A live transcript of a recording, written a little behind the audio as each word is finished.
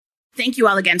thank you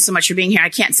all again so much for being here. I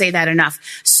can't say that enough.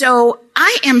 So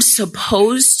I am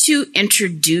supposed to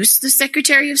introduce the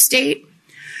Secretary of State.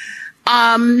 But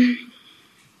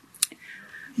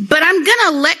I'm going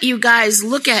to let you guys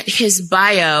look at his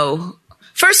bio.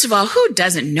 First of all, who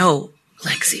doesn't know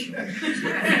Lexi?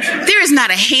 There is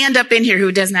not a hand up in here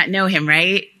who does not know him,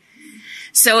 right?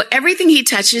 So everything he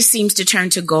touches seems to turn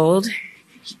to gold.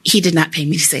 He did not pay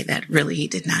me to say that. Really, he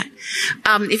did not.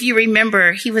 If you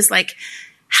remember, he was like,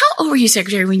 how old were you,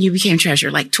 Secretary, when you became treasurer?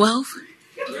 Like 12?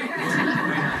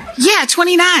 Yeah,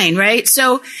 29, right?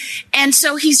 So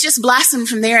he's just blossomed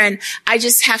from there. And I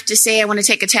just have to say, I want to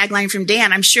take a tagline from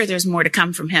Dan. I'm sure there's more to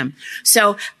come from him.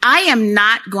 So I am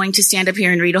not going to stand up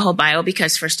here and read a whole bio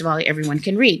because, first of all, everyone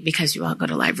can read because you all go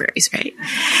to libraries, right?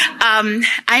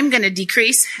 I'm going to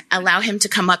decrease, allow him to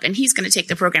come up, and he's going to take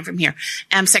the program from here.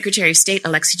 Secretary of State,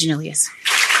 Alexi Janelius.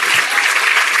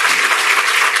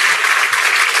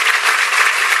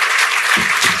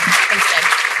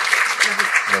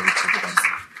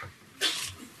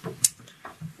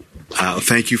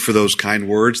 Thank you for those kind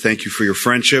words. Thank you for your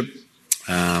friendship.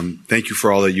 Thank you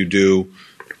for all that you do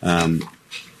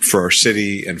for our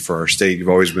city and for our state. You've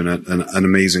always been an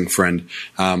amazing friend.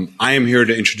 I am here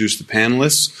to introduce the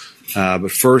panelists,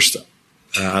 but first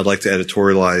I'd like to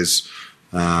editorialize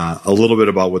a little bit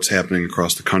about what's happening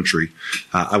across the country.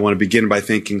 I want to begin by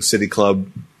thanking City Club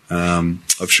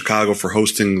of Chicago for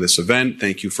hosting this event.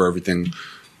 Thank you for everything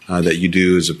that you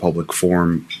do as a public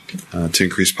forum to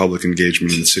increase public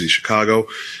engagement in the city of Chicago.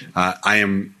 I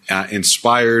am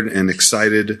inspired and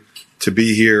excited to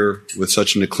be here with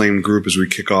such an acclaimed group as we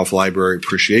kick off Library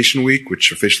Appreciation Week,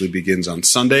 which officially begins on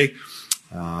Sunday.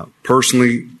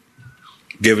 Personally,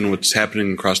 given what's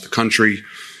happening across the country,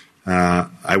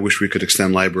 I wish we could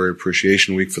extend Library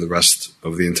Appreciation Week for the rest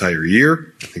of the entire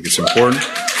year. I think it's important.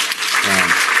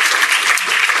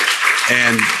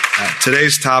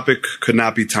 Today's topic could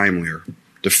not be timelier: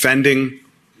 defending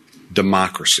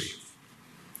democracy.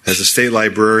 As a state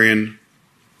librarian,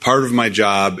 part of my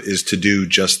job is to do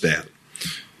just that.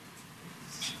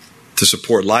 To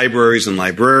support libraries and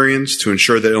librarians, to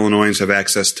ensure that Illinoisans have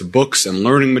access to books and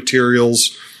learning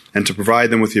materials, and to provide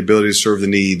them with the ability to serve the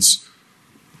needs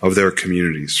of their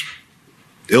communities.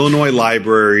 Illinois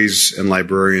libraries and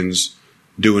librarians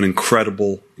do an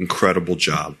incredible, incredible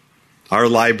job. Our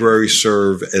libraries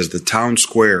serve as the town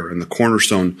square and the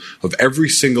cornerstone of every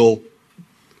single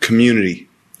community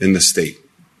in the state.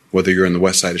 Whether you're in the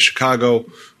west side of Chicago,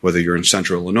 whether you're in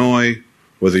central Illinois,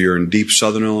 whether you're in deep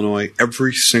southern Illinois,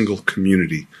 every single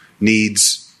community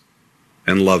needs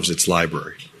and loves its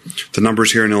library. The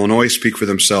numbers here in Illinois speak for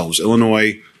themselves.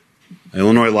 Illinois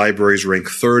libraries rank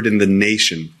third in the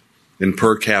nation in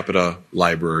per capita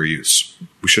library use.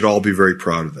 We should all be very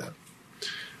proud of that.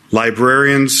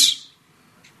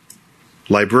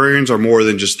 Librarians are more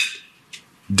than just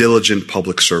diligent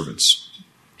public servants.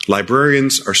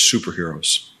 Librarians are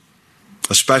superheroes,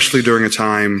 especially during a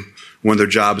time when their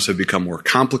jobs have become more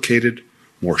complicated,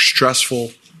 more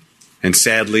stressful, and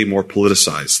sadly more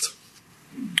politicized.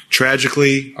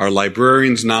 Tragically, our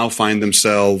librarians now find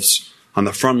themselves on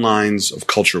the front lines of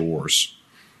culture wars.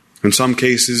 In some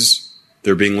cases,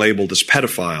 they're being labeled as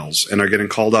pedophiles and are getting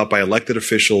called out by elected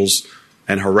officials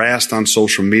and harassed on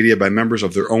social media by members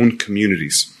of their own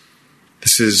communities.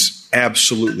 This is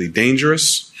absolutely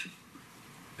dangerous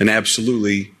and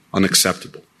absolutely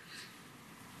unacceptable.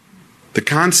 The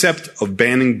concept of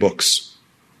banning books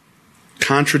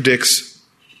contradicts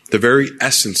the very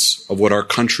essence of what our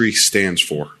country stands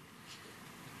for.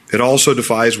 It also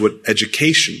defies what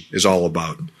education is all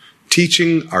about,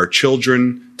 teaching our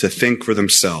children to think for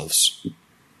themselves.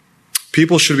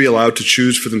 People should be allowed to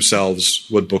choose for themselves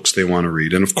what books they want to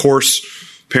read. And of course,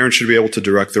 parents should be able to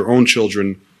direct their own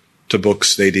children to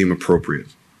books they deem appropriate.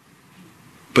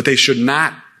 But they should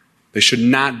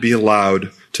not be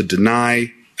allowed to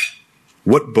deny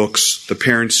what books the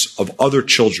parents of other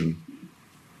children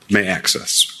may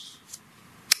access.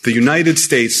 The United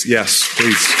States, yes,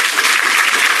 please.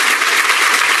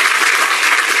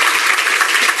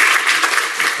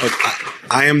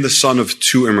 I am the son of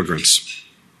two immigrants.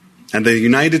 And the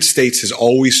United States has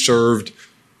always served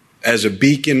as a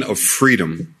beacon of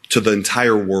freedom to the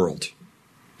entire world.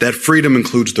 That freedom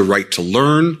includes the right to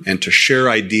learn and to share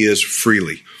ideas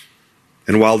freely.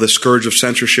 And while this scourge of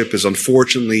censorship is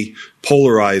unfortunately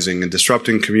polarizing and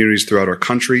disrupting communities throughout our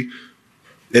country,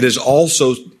 it has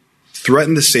also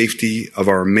threatened the safety of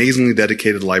our amazingly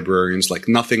dedicated librarians like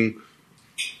nothing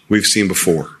we've seen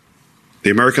before.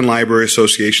 The American Library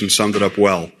Association summed it up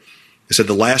well. They said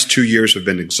the last 2 years have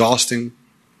been exhausting,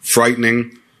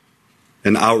 frightening,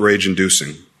 and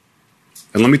outrage-inducing.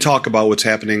 And let me talk about what's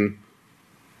happening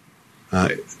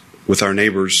with our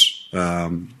neighbors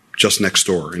just next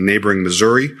door. In neighboring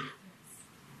Missouri,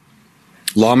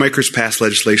 lawmakers passed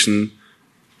legislation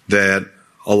that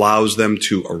allows them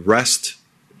to arrest,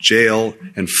 jail,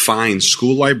 and fine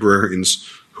school librarians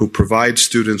who provide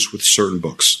students with certain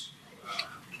books.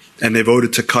 And they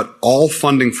voted to cut all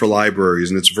funding for libraries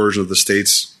in its version of the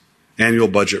state's annual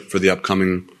budget for the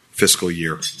upcoming fiscal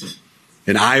year.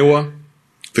 In Iowa,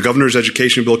 the governor's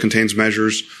education bill contains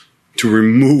measures to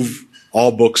remove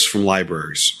all books from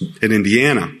libraries. In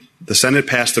Indiana, the Senate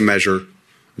passed a measure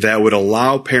that would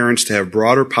allow parents to have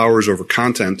broader powers over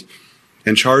content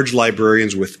and charge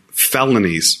librarians with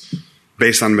felonies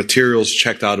based on materials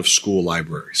checked out of school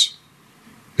libraries.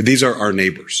 These are our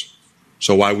neighbors.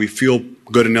 So while we feel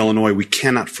good in Illinois, we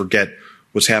cannot forget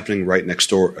what's happening right next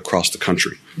door across the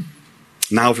country.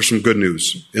 Now for some good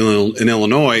news. In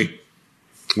Illinois,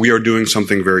 we are doing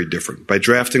something very different by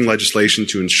drafting legislation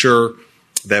to ensure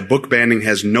that book banning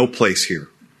has no place here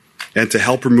and to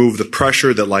help remove the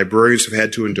pressure that librarians have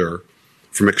had to endure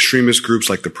from extremist groups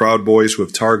like the Proud Boys who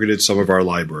have targeted some of our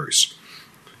libraries.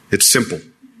 It's simple.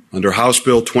 Under House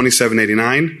Bill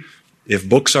 2789, if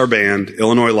books are banned,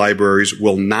 Illinois libraries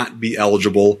will not be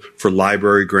eligible for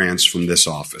library grants from this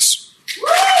office.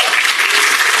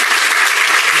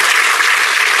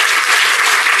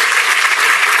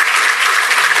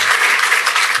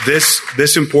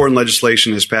 This important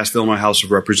legislation has passed the Illinois House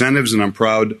of Representatives, and I'm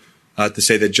proud to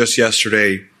say that just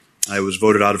yesterday I was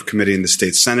voted out of committee in the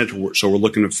state Senate, so we're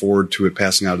looking forward to it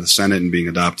passing out of the Senate and being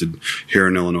adopted here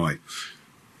in Illinois.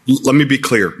 Let me be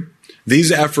clear.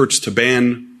 These efforts to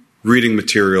ban reading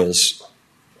materials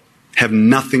have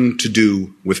nothing to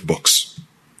do with books.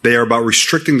 They are about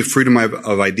restricting the freedom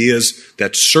of ideas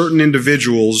that certain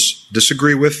individuals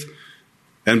disagree with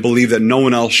and believe that no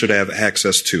one else should have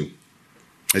access to.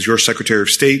 As your Secretary of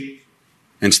State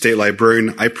and State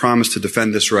Librarian, I promise to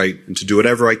defend this right and to do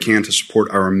whatever I can to support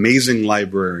our amazing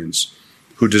librarians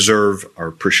who deserve our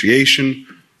appreciation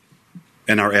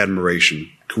and our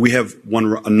admiration. Can we have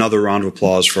another round of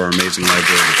applause for our amazing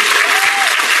librarians?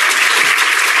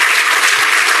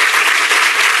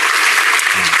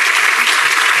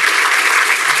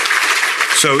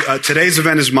 So today's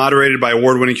event is moderated by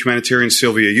award-winning humanitarian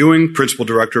Sylvia Ewing, Principal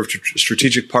Director of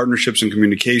Strategic Partnerships and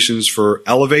Communications for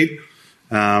Elevate.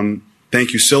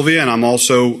 Thank you, Sylvia. And I'm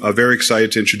also very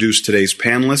excited to introduce today's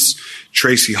panelists.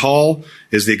 Tracy Hall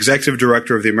is the Executive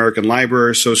Director of the American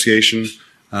Library Association,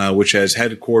 which has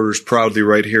headquarters proudly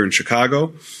right here in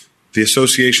Chicago. The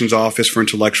association's Office for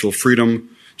Intellectual Freedom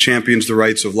champions the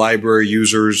rights of library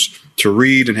users to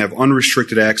read and have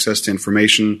unrestricted access to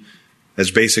information as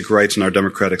basic rights in our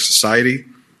democratic society.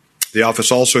 The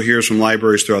office also hears from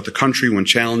libraries throughout the country when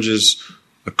challenges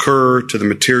occur to the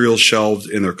materials shelved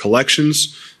in their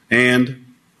collections. And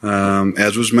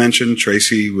as was mentioned,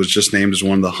 Tracy was just named as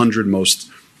one of the 100 most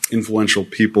influential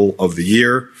people of the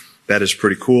year. That is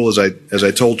pretty cool. As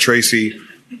I told Tracy,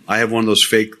 I have one of those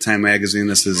fake Time magazine.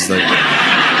 This is like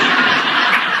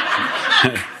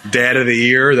Dad of the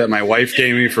Year that my wife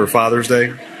gave me for Father's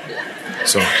Day.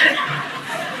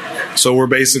 So we're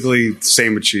basically the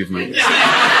same achievement.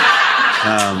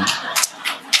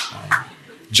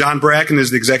 John Bracken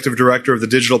is the Executive Director of the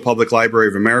Digital Public Library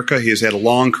of America. He has had a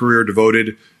long career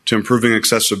devoted to improving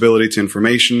accessibility to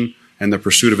information and the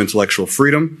pursuit of intellectual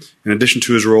freedom. In addition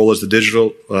to his role as the Digital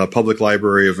Public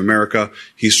Library of America,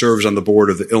 he serves on the board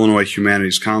of the Illinois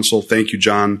Humanities Council. Thank you,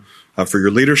 John, for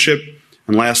your leadership.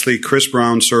 And lastly, Chris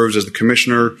Brown serves as the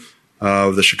Commissioner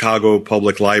of the Chicago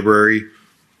Public Library.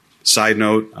 Side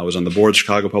note, I was on the board of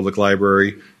Chicago Public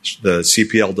Library. The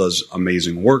CPL does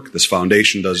amazing work. This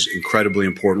foundation does incredibly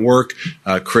important work.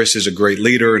 Chris is a great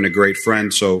leader and a great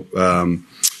friend. So,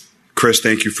 Chris,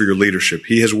 thank you for your leadership.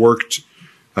 He has worked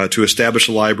to establish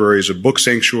the library as a book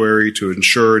sanctuary to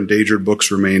ensure endangered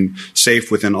books remain safe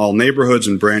within all neighborhoods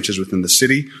and branches within the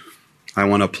city. I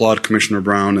want to applaud Commissioner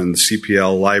Brown and the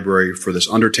CPL Library for this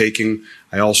undertaking.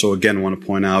 I also, again, want to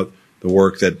point out the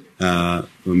work that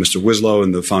Mr. Wislow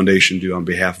and the foundation do on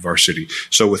behalf of our city.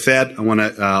 So with that, I want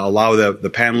to allow the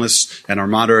panelists and our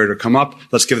moderator to come up.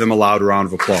 Let's give them a loud round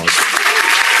of applause.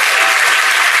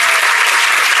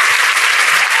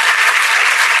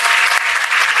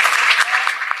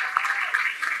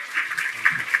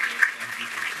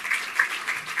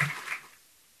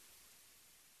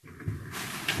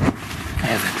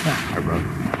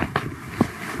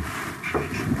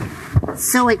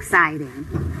 So exciting.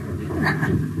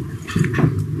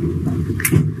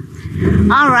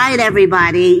 All right,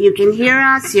 everybody. You can hear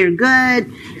us. You're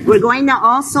good. We're going to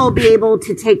also be able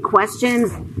to take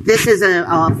questions. This is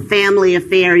a family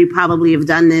affair. You probably have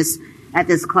done this at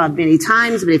this club many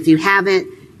times, but if you haven't,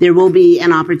 there will be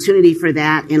an opportunity for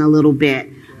that in a little bit.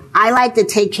 I like to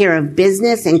take care of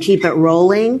business and keep it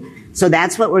rolling. So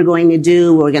that's what we're going to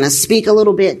do. We're going to speak a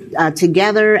little bit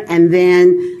together, and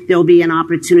then there'll be an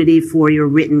opportunity for your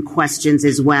written questions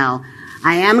as well.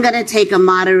 I am going to take a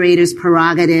moderator's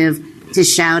prerogative to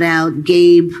shout out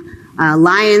Gabe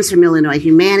Lyons from Illinois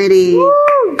Humanity,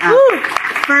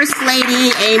 First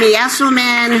Lady Amy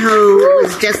Eshelman, who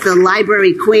is just the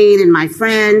library queen and my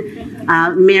friend,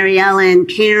 Mary Ellen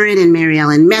Karen and Mary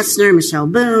Ellen Messner, Michelle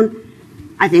Boone.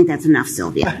 I think that's enough,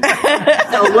 Sylvia.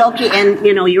 So Wilkie, and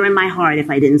you're in my heart if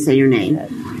I didn't say your name.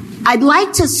 I'd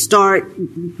like to start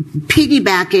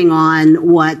piggybacking on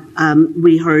what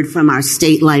we heard from our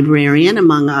state librarian,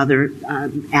 among other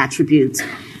attributes.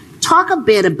 Talk a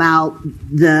bit about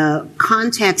the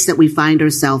context that we find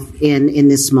ourselves in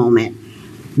this moment.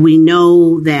 We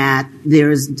know that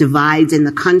there's divides in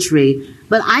the country,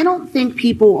 but I don't think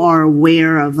people are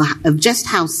aware of just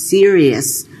how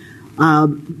serious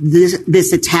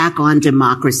this attack on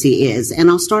democracy is. And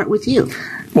I'll start with you.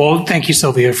 Well, thank you,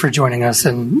 Sylvia, for joining us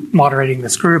and moderating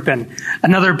this group. And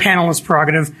another panelist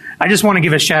prerogative, I just want to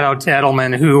give a shout out to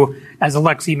Edelman, who, as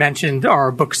Alexi mentioned,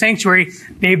 our book Sanctuary,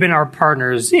 they've been our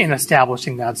partners in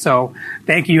establishing that. So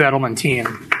thank you, Edelman team.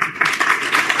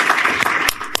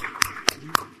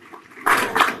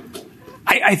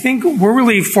 I think we're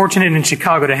really fortunate in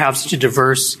Chicago to have such a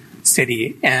diverse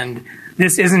city. And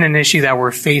this isn't an issue that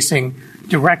we're facing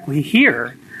directly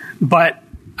here. But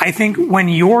I think when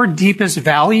your deepest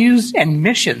values and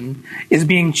mission is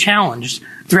being challenged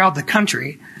throughout the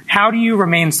country, how do you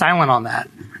remain silent on that?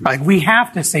 Like, we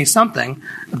have to say something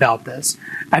about this.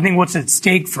 I think what's at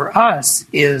stake for us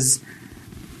is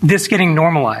this getting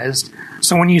normalized.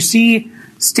 So when you see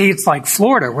states like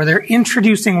Florida, where they're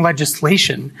introducing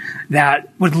legislation that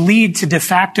would lead to de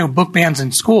facto book bans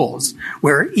in schools,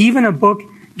 where even a book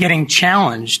getting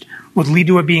challenged would lead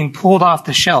to it being pulled off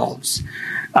the shelves,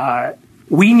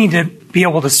 we need to be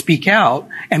able to speak out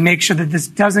and make sure that this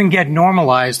doesn't get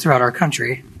normalized throughout our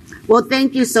country. Well,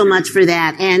 thank you so much for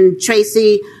that. And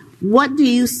Tracy, what do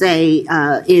you say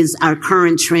is our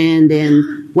current trend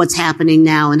and what's happening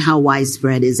now, and how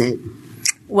widespread is it?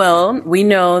 Well, we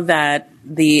know that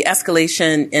the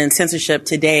escalation in censorship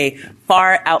today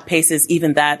far outpaces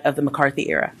even that of the McCarthy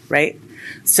era, right?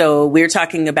 So we're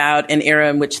talking about an era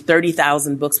in which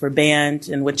 30,000 books were banned,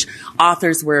 in which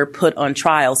authors were put on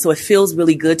trial. So it feels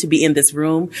really good to be in this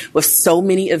room with so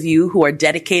many of you who are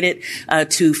dedicated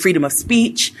to freedom of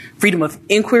speech, freedom of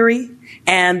inquiry,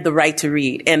 and the right to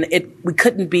read. And we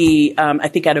couldn't be, I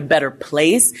think, at a better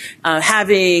place.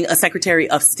 Having a Secretary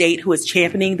of State who is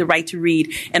championing the right to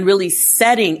read and really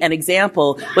setting an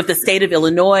example with the state of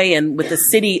Illinois and with the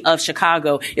city of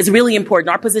Chicago is really important.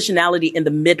 Our positionality in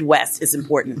the Midwest is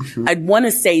important. Mm-hmm. I want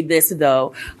to say this,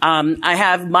 though. I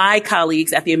have my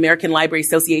colleagues at the American Library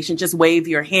Association just wave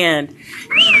your hand.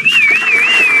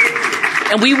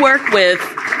 And we work with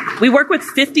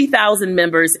 50,000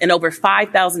 members in over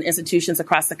 5,000 institutions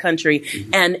across the country.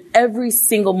 And every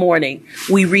single morning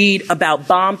we read about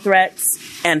bomb threats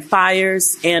and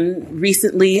fires, and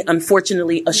recently,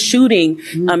 unfortunately, a shooting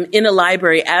in a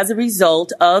library as a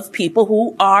result of people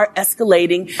who are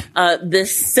escalating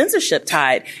this censorship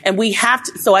tide. And we have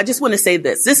to, so I just want to say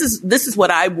this. This is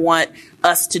what I want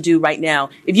us to do right now.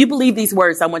 If you believe these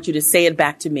words, I want you to say it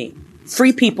back to me.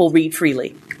 Free people read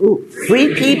freely. Ooh,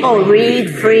 free people read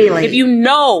freely. If you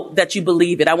know that you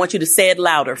believe it, I want you to say it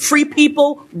louder. Free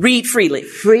people read freely.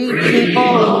 Free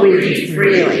people read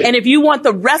freely. And if you want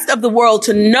the rest of the world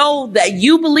to know that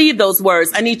you believe those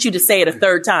words, I need you to say it a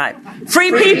third time.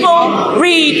 Free people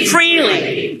read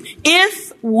freely.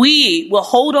 If we will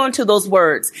hold on to those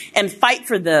words and fight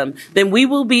for them, then we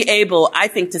will be able, I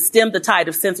think, to stem the tide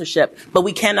of censorship. But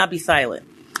we cannot be silent.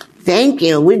 Thank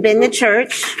you. We've been to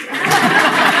church.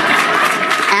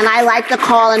 And I like the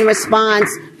call and response.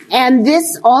 And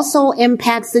this also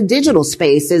impacts the digital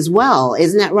space as well.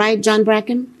 Isn't that right, John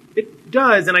Bracken? It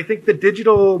does. And I think the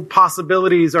digital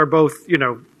possibilities are both,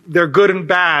 they're good and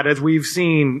bad, as we've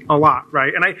seen a lot,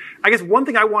 right? And I guess one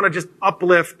thing I want to just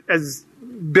uplift, as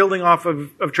building off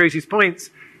of Tracy's points,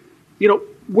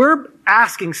 we're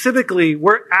asking civically,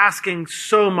 we're asking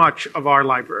so much of our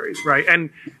libraries, right? And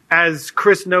as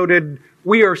Chris noted,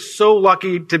 we are so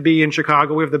lucky to be in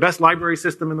Chicago. We have the best library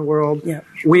system in the world. Yep.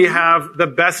 We have the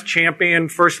best champion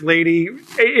first lady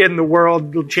in the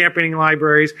world championing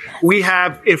libraries. We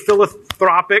have a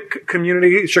philanthropic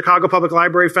community. Chicago Public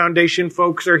Library Foundation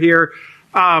folks are here.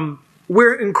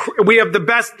 We have the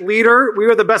best leader. We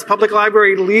are the best public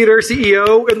library leader,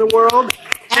 CEO in the world.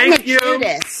 Thank you.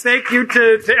 Thank you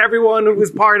to everyone who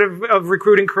was part of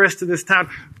recruiting Chris to this town.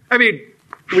 I mean,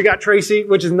 We got Tracy,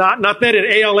 which is not that, and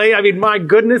ALA. I mean, my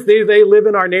goodness, they live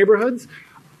in our neighborhoods.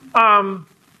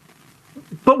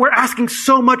 But we're asking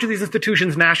so much of these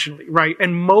institutions nationally, right?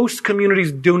 And most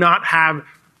communities do not have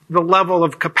the level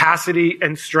of capacity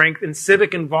and strength and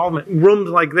civic involvement, rooms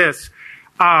like this,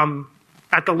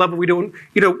 at the level we do.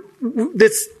 You know,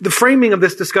 the framing of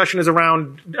this discussion is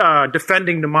around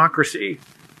defending democracy,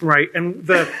 right? And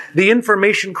the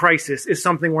information crisis is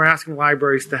something we're asking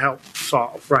libraries to help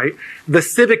solve, right? The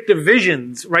civic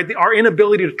divisions, right? Our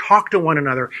inability to talk to one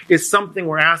another is something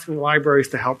we're asking libraries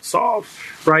to help solve,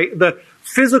 right? The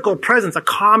physical presence, a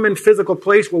common physical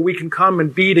place where we can come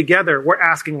and be together, we're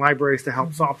asking libraries to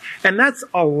help solve. And that's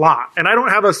a lot. And I don't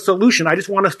have a solution. I just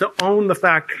want us to own the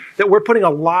fact that we're putting a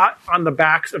lot on the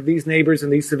backs of these neighbors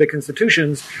and these civic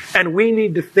institutions. And we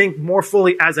need to think more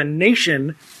fully as a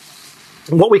nation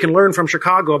what we can learn from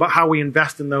Chicago about how we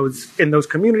invest in those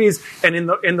communities and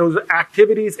in those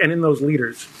activities and in those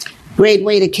leaders. Great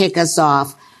way to kick us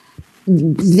off.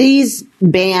 These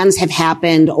bans have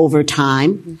happened over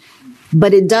time,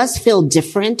 but it does feel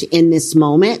different in this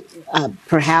moment,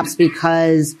 perhaps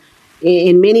because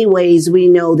in many ways we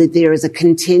know that there is a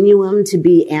continuum to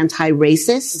be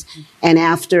anti-racist. And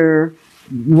after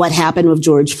what happened with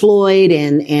George Floyd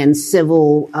and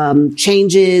civil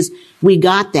changes, we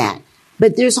got that.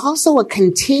 But there's also a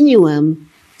continuum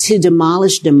to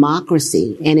demolish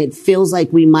democracy, and it feels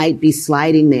like we might be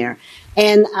sliding there.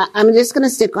 And I'm just going to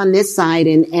stick on this side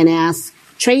and ask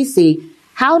Tracy,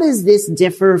 how does this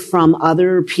differ from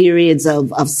other periods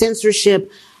of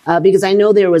censorship? Because I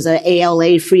know there was an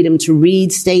ALA freedom to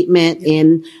read statement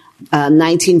in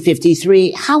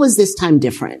 1953. How is this time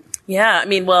different? Yeah, I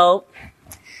mean, well,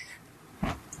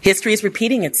 history is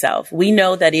repeating itself. We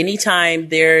know that anytime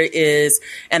there is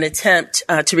an attempt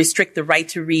to restrict the right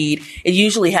to read, it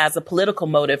usually has a political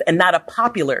motive and not a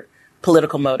popular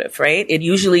political motive, right? It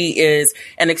usually is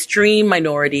an extreme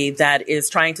minority that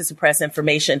is trying to suppress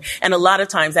information. And a lot of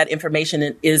times that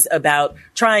information is about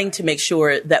trying to make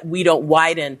sure that we don't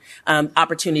widen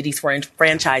opportunities for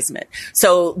enfranchisement.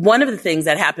 So one of the things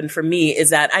that happened for me is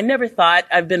that I never thought,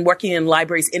 I've been working in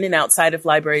libraries, in and outside of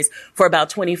libraries for about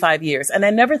 25 years. And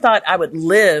I never thought I would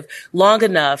live long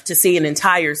enough to see an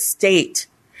entire state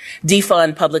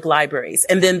defund public libraries.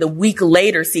 And then the week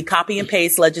later, see copy and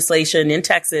paste legislation in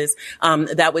Texas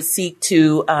that would seek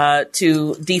to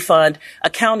defund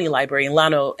a county library in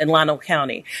Llano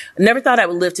County. I never thought I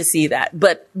would live to see that.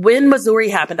 But when Missouri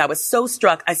happened, I was so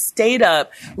struck. I stayed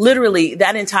up literally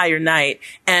that entire night,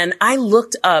 and I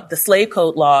looked up the slave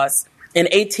code laws in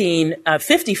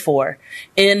 1854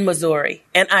 in Missouri.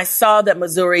 And I saw that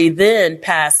Missouri then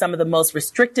passed some of the most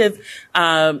restrictive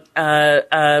laws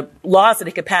that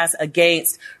it could pass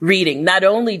against reading. Not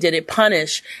only did it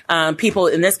punish people,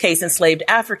 in this case enslaved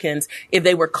Africans, if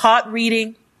they were caught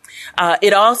reading,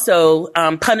 it also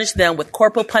punished them with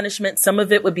corporal punishment. Some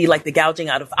of it would be like the gouging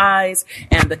out of eyes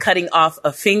and the cutting off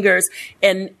of fingers,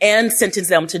 and sentenced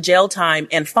them to jail time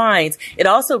and fines. It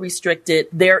also restricted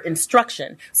their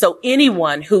instruction. So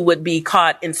anyone who would be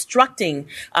caught instructing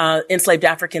enslaved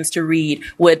Africans to read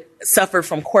would suffer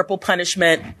from corporal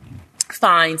punishment,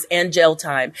 fines, and jail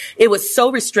time. It was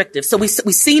so restrictive. So we've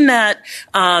seen that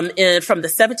from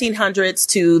the 1700s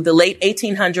to the late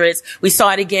 1800s. We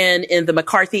saw it again in the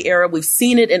McCarthy era. We've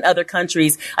seen it in other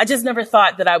countries. I just never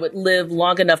thought that I would live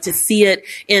long enough to see it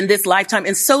in this lifetime.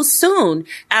 And so soon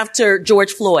after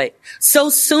George Floyd, so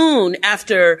soon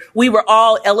after we were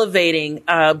all elevating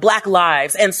Black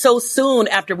lives, and so soon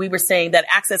after we were saying that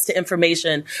access to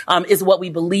information is what we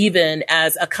believe in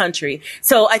as a country.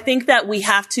 So I think that we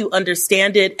have to understand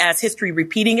it as history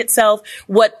repeating itself.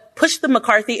 What pushed the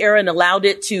McCarthy era and allowed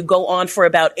it to go on for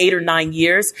about 8 or 9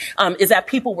 years is that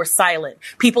people were silent.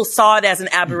 People saw it as an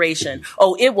aberration.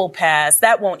 Oh, it will pass.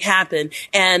 That won't happen.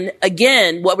 And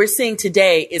again, what we're seeing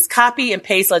today is copy and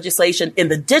paste legislation in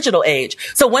the digital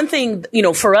age. So one thing,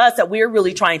 for us that we're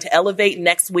really trying to elevate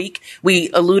next week,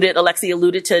 Alexi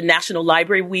alluded to National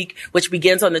Library Week, which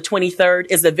begins on the 23rd,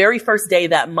 is the very first day,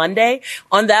 that Monday.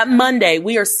 On that Monday,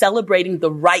 we are celebrating the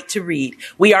right to read.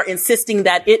 We are insisting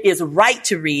that it is right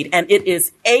to read, and it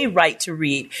is a right to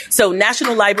read. So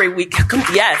National Library Week,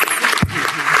 yes.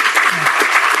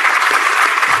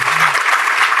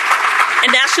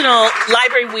 And National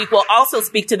Library Week will also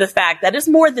speak to the fact that it's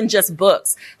more than just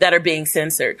books that are being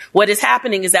censored. What is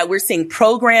happening is that we're seeing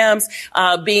programs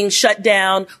being shut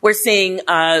down. We're seeing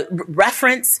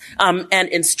reference and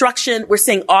instruction. We're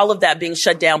seeing all of that being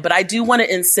shut down. But I do want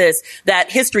to insist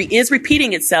that history is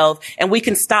repeating itself, and we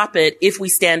can stop it if we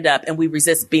stand up and we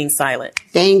resist being silent.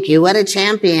 Thank you. What a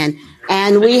champion.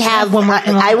 And we have,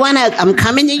 I'm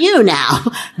coming to you now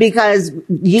because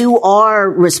you are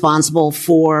responsible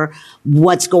for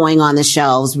what's going on the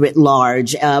shelves writ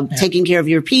large, taking care of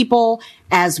your people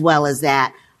as well as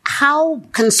that. How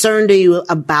concerned are you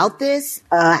about this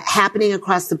happening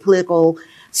across the political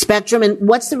spectrum, and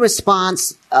what's the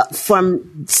response from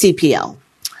CPL?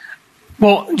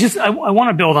 Well, I want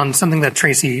to build on something that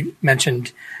Tracy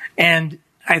mentioned, and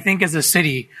I think as a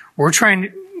city, we're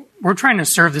trying to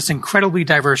serve this incredibly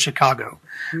diverse Chicago.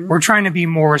 Mm-hmm. We're trying to be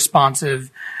more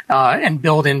responsive and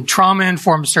build in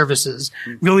trauma-informed services,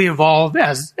 really evolve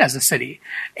as a city.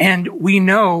 And we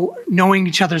know knowing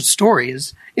each other's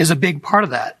stories is a big part of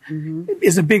that,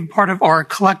 is a big part of our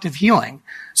collective healing.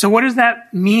 So what does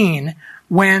that mean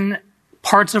when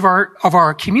parts of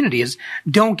our communities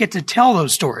don't get to tell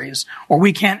those stories, or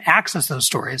we can't access those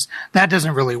stories? That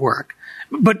doesn't really work.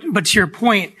 But to your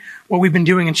point, what we've been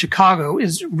doing in Chicago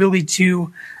is really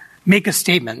to make a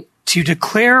statement, to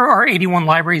declare our 81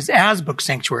 libraries as book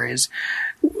sanctuaries.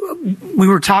 We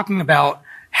were talking about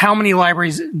how many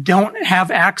libraries don't have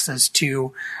access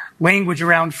to language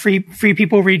around free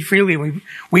people read freely.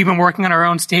 We've been working on our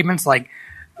own statements like,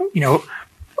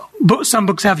 some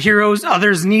books have heroes,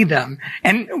 others need them.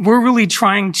 And we're really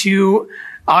trying to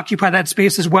occupy that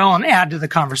space as well and add to the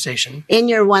conversation. In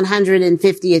your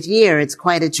 150th year, it's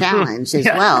quite a challenge as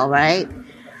well, right?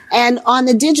 And on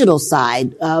the digital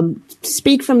side,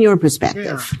 speak from your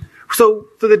perspective. Yeah. So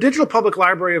the Digital Public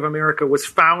Library of America was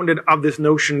founded of this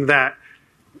notion that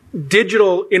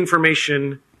digital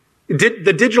information,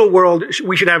 the digital world,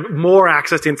 we should have more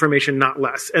access to information, not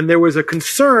less. And there was a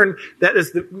concern that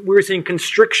we were seeing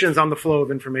constrictions on the flow of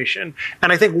information.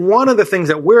 And I think one of the things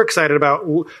that we're excited about,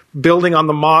 building on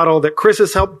the model that Chris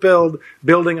has helped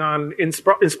building on,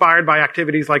 inspired by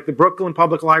activities like the Brooklyn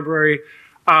Public Library,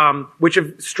 which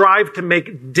have strived to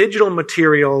make digital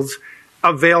materials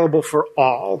available for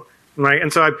all, right?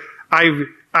 And so I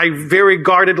very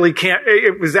guardedly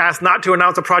it was asked not to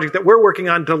announce a project that we're working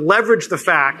on to leverage the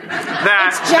fact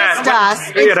that it's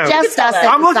just us.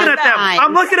 I'm looking at them.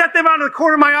 I'm looking at them out of the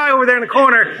corner of my eye over there in the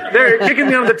corner. They're kicking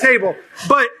me under the table.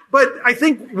 But I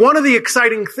think one of the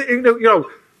exciting things,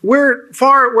 we're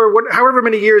however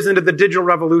many years into the digital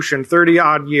revolution, 30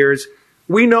 odd years,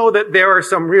 we know that there are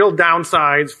some real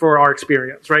downsides for our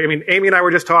experience, right? I mean, Amy and I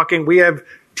were just talking. We have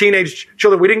teenage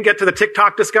children. We didn't get to the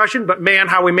TikTok discussion, but man,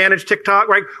 how we manage TikTok,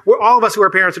 right? All of us who are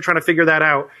parents are trying to figure that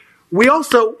out. We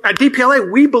also, at DPLA,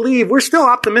 we're still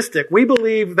optimistic. We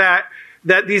believe that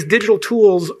these digital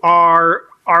tools are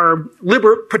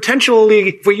potentially,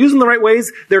 if we use them the right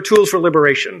ways, they're tools for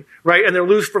liberation, right? And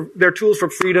they're tools for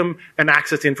freedom and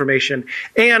access to information.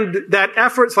 And that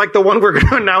efforts like the one we're going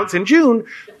to announce in June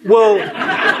will,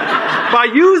 by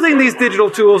using these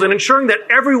digital tools and ensuring that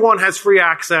everyone has free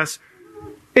access,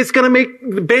 it's going to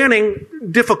make banning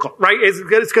difficult, right?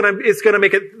 It's going to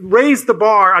make it raise the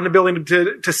bar on the ability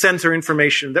to censor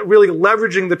information. That really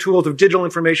leveraging the tools of digital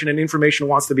information, and information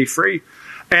wants to be free,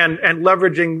 and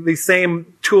leveraging the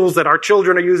same tools that our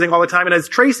children are using all the time. And as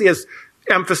Tracy has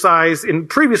emphasized in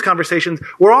previous conversations,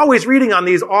 we're always reading on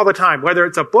these all the time, whether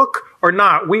it's a book or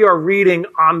not. We are reading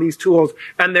on these tools,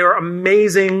 and they're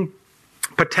amazing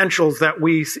potentials that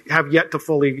we have yet to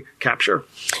fully capture.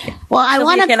 Well, I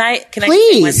want to. Can I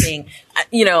say one thing?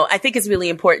 I think it's really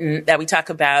important that we talk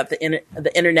about the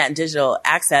internet and digital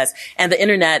access and the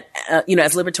internet,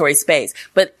 as liberatory space.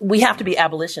 But we have to be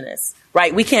abolitionists,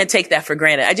 right? We can't take that for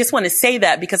granted. I just want to say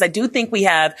that because I do think we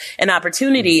have an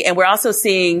opportunity, and we're also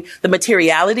seeing the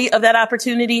materiality of that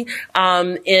opportunity.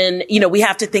 We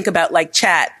have to think about like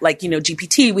chat,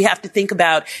 GPT. We have to think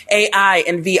about AI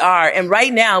and VR. And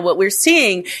right now, what we're seeing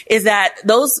is that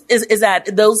those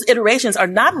iterations are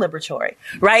not liberatory,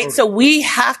 right? Okay. So we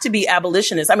have to be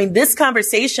abolitionists. I mean, this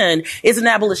conversation is an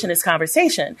abolitionist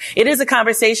conversation. It is a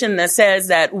conversation that says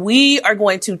that we are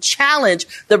going to challenge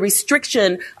the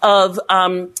restriction of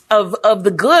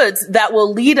the goods that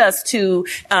will lead us to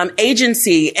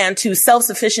agency and to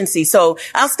self-sufficiency. So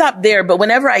I'll stop there. But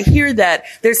whenever I hear that,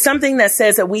 there's something that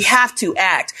says that we have to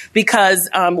act, because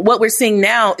what we're seeing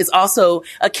now is also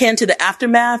akin to the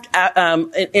aftermath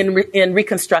in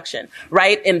Reconstruction,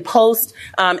 right? In post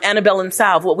antebellum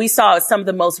South, what we saw is some of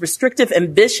the most restrictive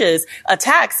and vicious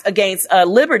attacks against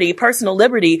liberty, personal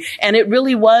liberty, and it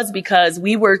really was because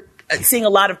we were seeing a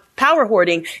lot of power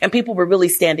hoarding, and people were really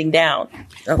standing down.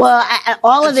 Well,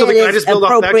 all of it is can I just build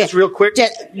off that just real quick?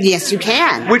 Yes, you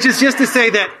can. Which is just to say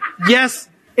that, yes,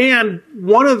 And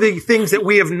one of the things that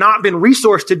we have not been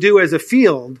resourced to do as a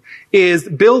field is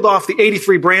build off the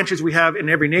 83 branches we have in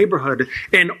every neighborhood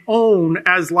and own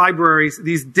as libraries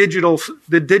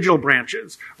the digital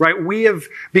branches, right?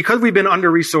 Because we've been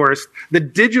under-resourced, the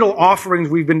digital offerings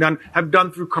have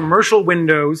done through commercial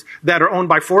windows that are owned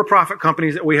by for-profit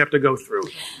companies that we have to go through,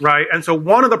 right? And so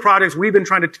one of the projects we've been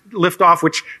trying to lift off,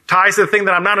 which ties to the thing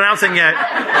that I'm not announcing yet,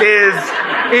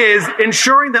 is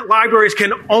ensuring that libraries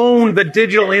can own the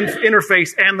digital interface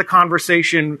and the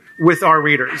conversation with our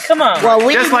readers. Come on. Well,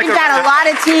 we've got a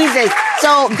lot of teases.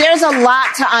 So there's a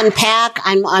lot to unpack.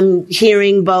 I'm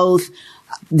hearing both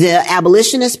the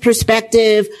abolitionist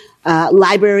perspective,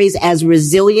 libraries as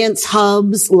resilience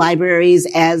hubs, libraries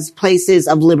as places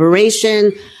of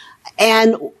liberation.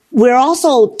 And we're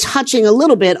also touching a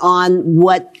little bit on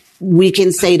what we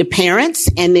can say to parents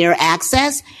and their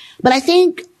access. But I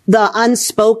think the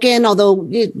unspoken, although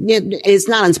it's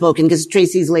not unspoken because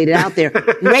Tracy's laid it out there,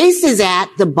 race is at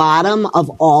the bottom of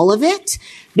all of it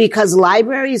because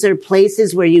libraries are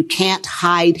places where you can't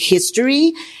hide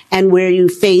history and where you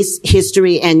face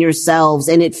history and yourselves.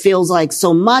 And it feels like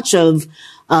so much of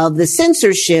the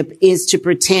censorship is to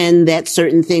pretend that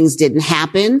certain things didn't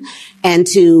happen and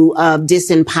to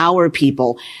disempower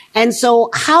people. And so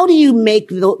how do you make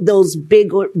those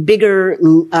bigger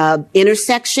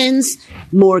intersections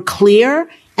more clear?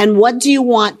 And what do you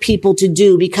want people to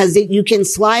do? Because you can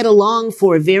slide along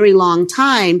for a very long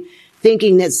time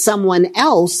thinking that someone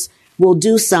else will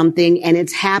do something and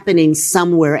it's happening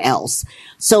somewhere else.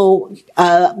 So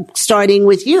starting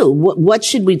with you, what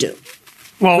should we do?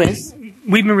 Well, Chris?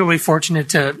 We've been really fortunate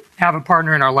to have a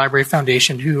partner in our library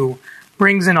foundation who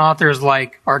brings in authors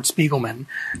like Art Spiegelman.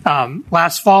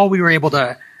 Last fall, we were able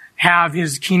to have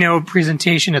his keynote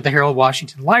presentation at the Harold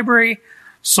Washington Library,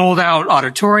 sold out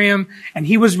auditorium, and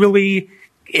he was really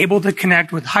able to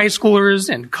connect with high schoolers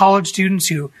and college students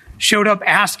who showed up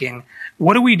asking,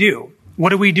 what do we do? What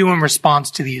do we do in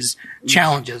response to these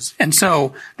challenges? And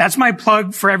so that's my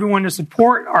plug for everyone to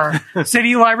support our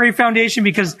City Library Foundation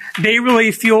because they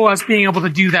really fuel us being able to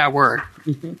do that work.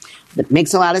 Mm-hmm. That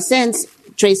makes a lot of sense.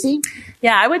 Tracy?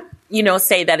 Yeah, I would,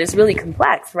 say that it's really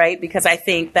complex, right? Because I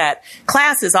think that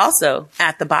class is also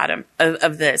at the bottom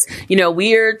of this.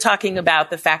 We're talking about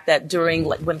the fact that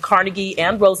when Carnegie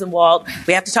and Rosenwald,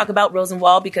 we have to talk about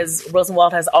Rosenwald because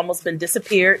Rosenwald has almost been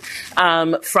disappeared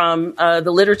from the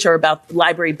literature about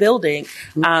library building.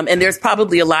 And there's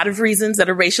probably a lot of reasons that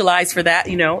are racialized for that,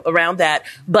 around that.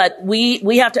 But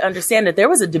we have to understand that there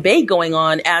was a debate going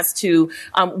on as to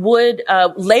would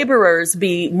laborers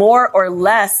be more or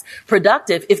less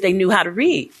productive if they knew how to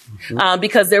read,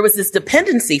 because there was this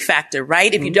dependency factor,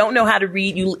 right? If you don't know how to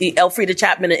read, Elfrida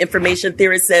Chapman, an information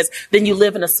theorist, says, then you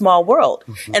live in a small world.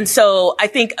 And so I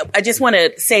just want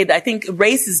to say that I think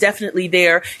race is definitely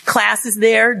there. Class is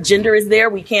there. Gender is there.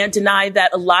 We can't deny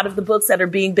that a lot of the books that are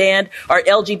being banned are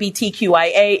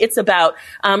LGBTQIA. It's about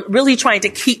really trying to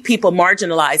keep people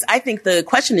marginalized. I think the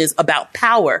question is about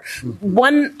power.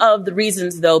 One of the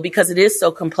reasons, though, because it is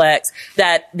so complex,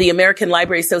 that the American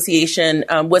Library Association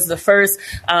was the first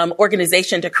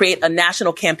organization to create a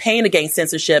national campaign against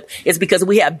censorship is because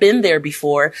we have been there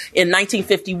before. In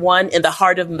 1951, in the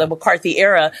heart of the McCarthy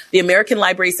era, the American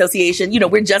Library Association,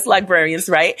 we're just librarians,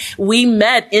 right? We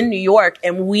met in New York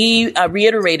and we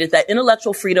reiterated that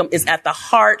intellectual freedom is at the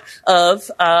heart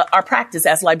of our practice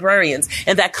as librarians,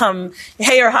 and that come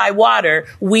hay or high water,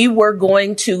 we were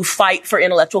going to fight for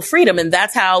intellectual freedom, and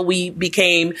that's how we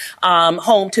became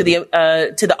home to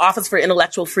the Office for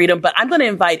Intellectual Freedom. But I'm going to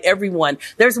invite everyone.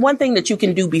 There's one thing that you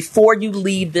can do before you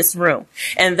leave this room,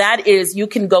 and that is you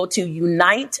can go to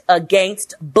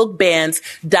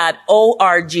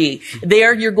uniteagainstbookbans.org.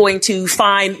 There you're going to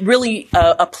find really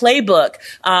a playbook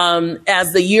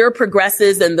as the year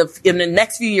progresses and in the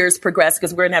next few years progress,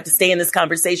 because we're going to have to stay in this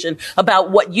conversation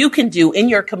about what you can do in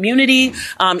your community,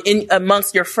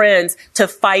 amongst your friends to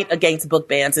fight against book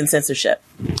bans and censorship.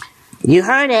 You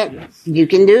heard it. You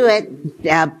can do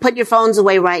it. Put your phones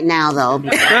away right now, though.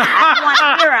 I don't want to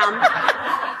hear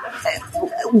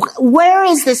them. Where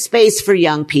is the space for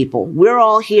young people? We're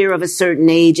all here of a certain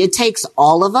age. It takes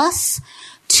all of us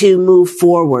to move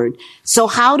forward. So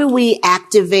how do we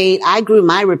activate? I grew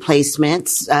my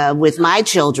replacements with my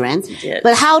children,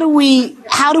 but how do we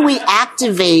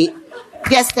activate?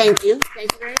 Yes, thank you.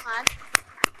 Thank you very much.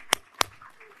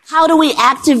 How do we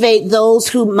activate those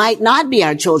who might not be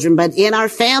our children, but in our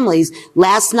families?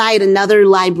 Last night, another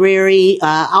library,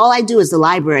 all I do is the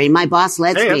library. My boss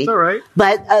lets me. That's all right.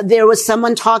 But there was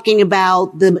someone talking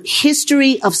about the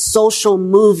history of social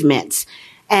movements.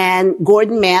 And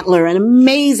Gordon Mantler, an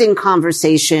amazing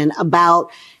conversation about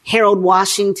Harold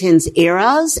Washington's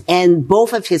eras and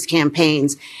both of his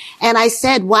campaigns. And I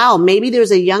said, wow, maybe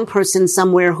there's a young person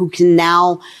somewhere who can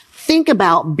now think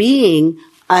about being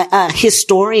a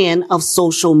historian of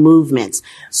social movements.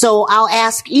 So I'll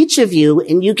ask each of you,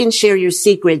 and you can share your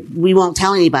secret. We won't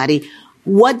tell anybody.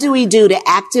 What do we do to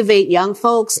activate young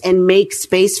folks and make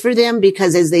space for them?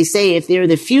 Because as they say, if they're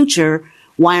the future,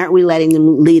 why aren't we letting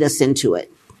them lead us into it?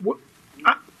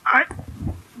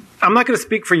 I'm not going to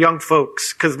speak for young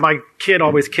folks because my kid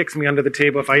always kicks me under the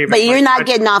table if I even. But you're not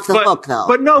getting off the hook, though.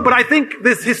 But I think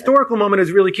this historical moment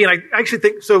is really key. And I actually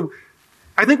think so.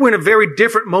 I think we're in a very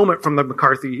different moment from the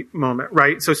McCarthy moment,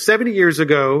 right? So 70 years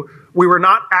ago, we were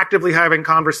not actively having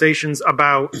conversations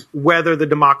about whether the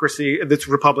democracy, this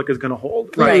republic is going to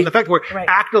hold, right? And the fact that we're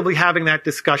actively having that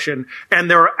discussion, and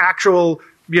there are actual,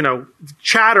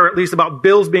 chatter at least about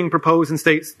bills being proposed in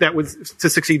states that was to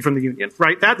secede from the union,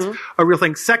 right? That's a real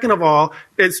thing. Second of all,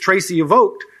 as Tracy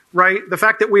evoked, right, the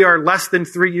fact that we are less than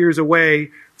 3 years away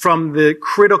from the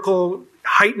critical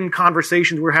heightened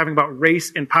conversations we're having about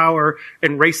race and power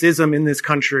and racism in this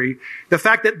country. The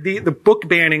fact that the book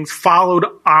bannings followed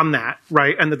on that,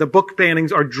 right? And that the book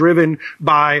bannings are driven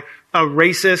by a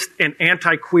racist and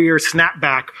anti-queer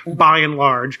snapback by and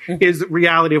large is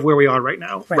reality of where we are right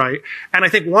now, right? And I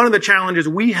think one of the challenges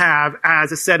we have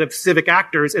as a set of civic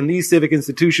actors and these civic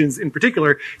institutions in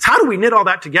particular is how do we knit all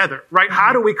that together, right?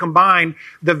 How do we combine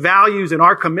the values and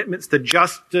our commitments to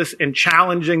justice and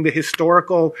challenging the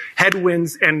historical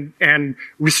headwinds and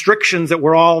restrictions that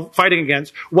we're all fighting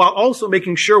against while also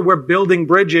making sure we're building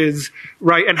bridges,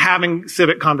 right? And having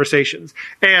civic conversations.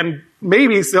 And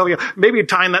maybe, Celia, maybe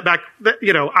tying that back,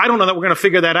 I don't know that we're going to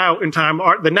figure that out in time.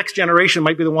 The next generation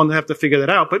might be the one that have to figure that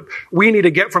out, but we need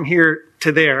to get from here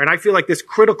to there. And I feel like this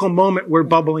critical moment we're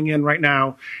bubbling in right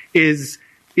now is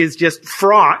just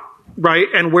fraught, right?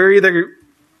 And we're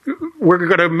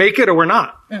going to make it or we're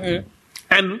not.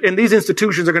 And these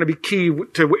institutions are going to be key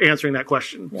to answering that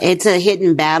question. It's a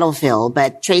hidden battlefield,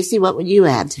 but Tracy, what would you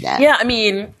add to that? Yeah, I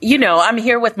mean, I'm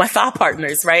here with my thought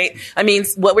partners, right? I mean,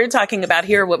 what we're talking about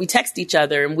here, what we text each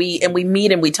other and we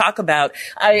meet and we talk about,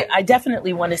 I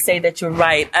definitely want to say that you're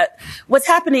right. What's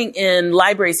happening in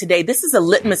libraries today, this is a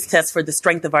litmus test for the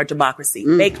strength of our democracy.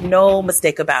 Make no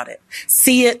mistake about it.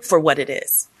 See it for what it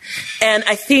is. And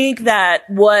I think that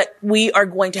what we are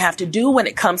going to have to do when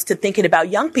it comes to thinking about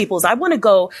young people is I want to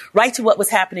go right to what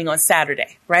was happening on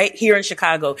Saturday, right here in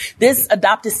Chicago, this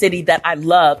adopted city that I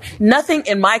love. Nothing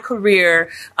in my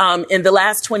career in the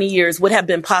last 20 years would have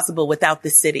been possible without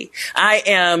this city. I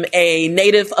am a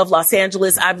native of Los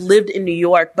Angeles. I've lived in New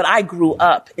York, but I grew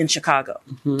up in Chicago.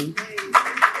 And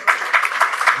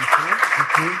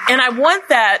I want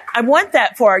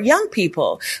that for our young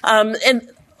people. And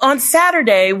on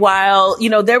Saturday, while,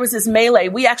 there was this melee,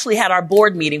 we actually had our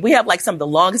board meeting. We have like some of the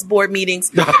longest board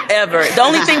meetings ever. The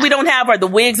only thing we don't have are the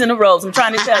wigs and the robes. I'm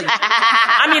trying to tell you.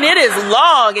 I mean, it is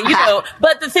long and,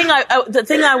 but the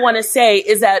thing I want to say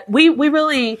is that we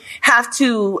really have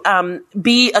to,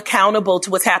 be accountable to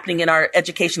what's happening in our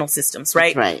educational systems,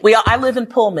 right? I live in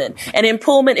Pullman, and in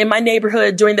Pullman, in my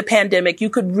neighborhood during the pandemic, you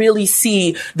could really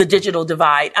see the digital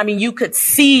divide. I mean, you could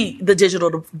see the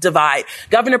digital divide.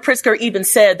 Governor Pritzker even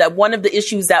said that one of the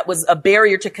issues that was a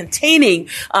barrier to containing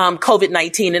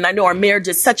COVID-19, and I know our mayor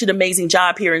did such an amazing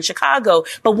job here in Chicago,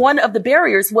 but one of the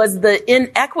barriers was the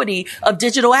inequity of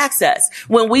digital access.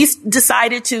 When we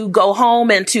decided to go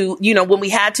home and to, when we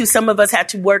had to, some of us had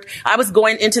to work. I was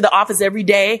going into the office every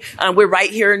day. We're right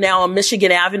here now on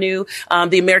Michigan Avenue.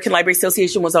 The American Library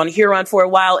Association was on Huron for a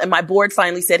while, and my board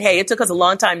finally said, hey, it took us a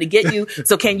long time to get you,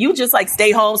 so can you just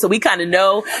stay home so we kind of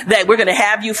know that we're going to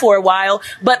have you for a while?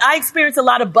 But I experienced a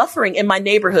lot of buffering in my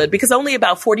neighborhood because only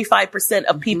about 45%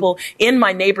 of people in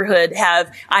my neighborhood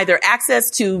have either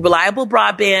access to reliable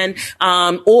broadband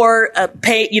or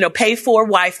pay for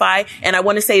Wi-Fi. And I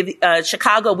want to say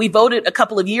Chicago, we voted a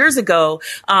couple of years ago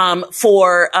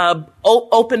for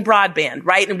open broadband,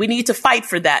 right? And we need to fight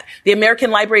for that. The American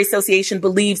Library Association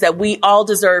believes that we all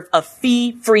deserve a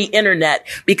fee-free internet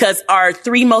because our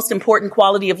three most important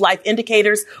quality of life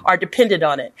indicators are dependent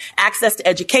on it. Access to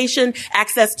education,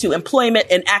 access to employment,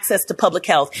 and access to public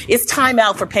health. It's time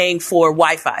out for paying for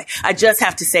Wi-Fi. I just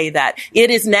have to say that. It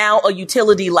is now a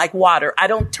utility like water. I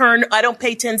don't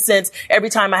pay 10 cents every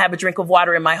time I have a drink of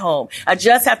water in my home. I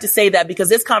just have to say that because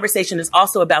this conversation is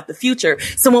also about the future.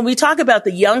 So when we talk about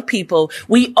the young people,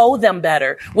 we owe them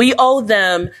better. We owe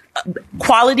them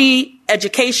quality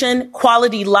education,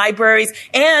 quality libraries,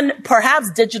 and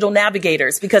perhaps digital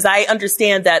navigators, because I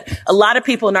understand that a lot of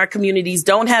people in our communities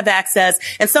don't have access,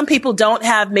 and some people don't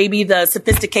have maybe the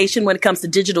sophistication when it comes to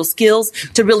digital skills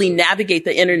to really navigate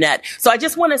the internet. So I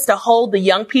just want us to hold the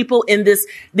young people in this.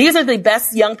 These are the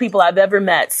best young people I've ever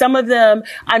met. Some of them,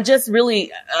 I'm just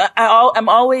really, I'm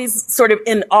always sort of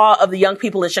in awe of the young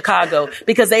people in Chicago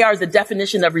because they are the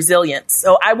definition of resilience.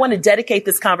 So I want to dedicate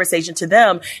this conversation to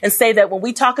them and say that when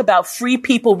we talk about free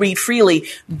people read freely,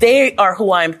 they are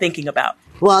who I'm thinking about.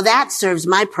 Well, that serves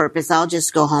my purpose. I'll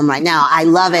just go home right now. I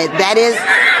love it. That is,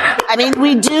 I mean,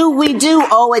 we do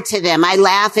owe it to them. I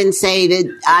laugh and say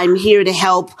that I'm here to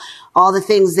help all the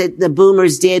things that the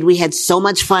boomers did. We had so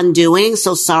much fun doing.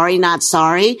 So sorry, not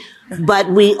sorry, but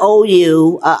we owe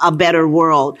you a better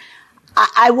world.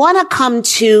 I want to come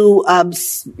to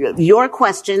your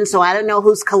question. So I don't know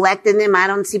who's collecting them. I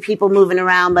don't see people moving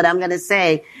around, but I'm going to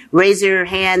say, raise your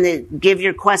hand, give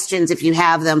your questions if you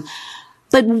have them.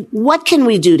 But what can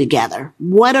we do together?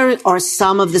 What are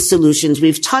some of the solutions?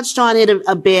 We've touched on it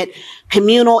a bit.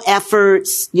 Communal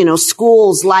efforts,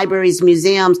 schools, libraries,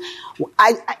 museums.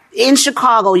 In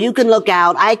Chicago, you can look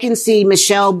out. I can see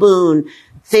Michelle Boone,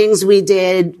 things we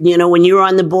did, when you were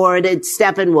on the board at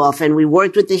Steppenwolf, and we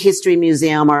worked with the History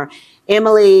Museum, or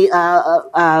Emily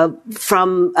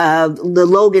from the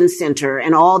Logan Center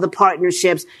and all the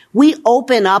partnerships. We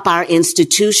open up our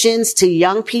institutions to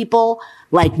young people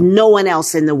like no one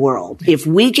else in the world. If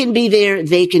we can be there,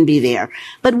 they can be there.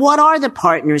 But what are the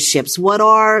partnerships? What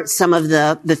are some of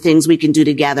the things we can do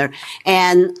together?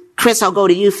 And Chris, I'll go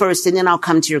to you first, and then I'll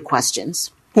come to your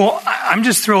questions. Well, I'm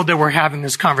just thrilled that we're having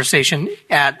this conversation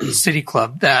at City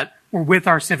Club, that we're with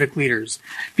our civic leaders,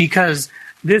 because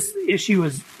this issue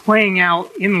is playing out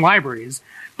in libraries,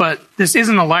 but this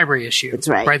isn't a library issue. That's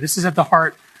right. This is at the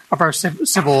heart of our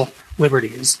civil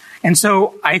liberties. And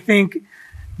so I think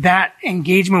that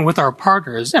engagement with our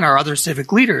partners and our other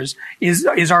civic leaders is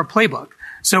our playbook.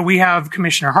 So we have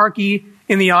Commissioner Harkey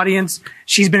in the audience.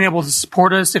 She's been able to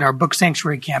support us in our Book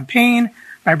Sanctuary campaign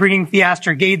by bringing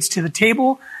Theaster Gates to the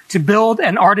table to build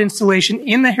an art installation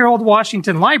in the Harold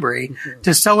Washington Library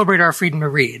to celebrate our freedom to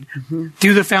read.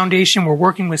 Through the foundation, we're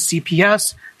working with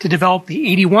CPS to develop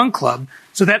the 81 Club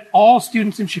so that all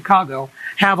students in Chicago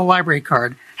have a library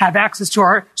card, have access to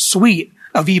our suite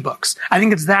of ebooks. I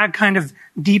think it's that kind of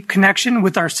deep connection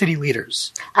with our city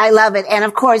leaders. I love it. And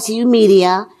of course, you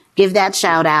media, give that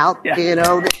shout out,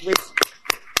 which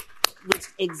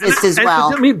exists as well.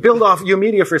 Let me build off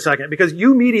U-Media for a second, because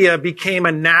U-Media became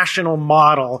a national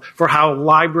model for how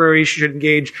libraries should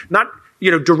engage, not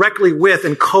directly with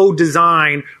and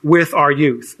co-design with our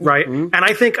youth, right? And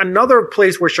I think another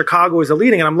place where Chicago is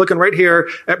leading, and I'm looking right here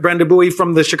at Brenda Bowie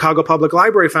from the Chicago Public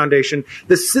Library Foundation,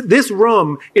 this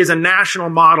room is a national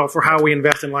model for how we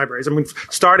invest in libraries. I mean,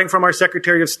 starting from our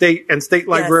Secretary of State and State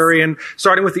Librarian,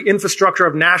 starting with the infrastructure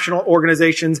of national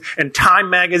organizations and Time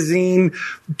Magazine,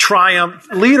 Triumph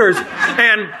leaders.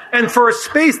 And for a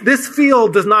space, this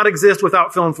field does not exist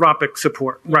without philanthropic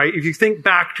support, right? If you think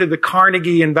back to the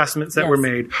Carnegie investments that were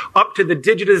made, up to the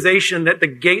digitization that the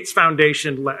Gates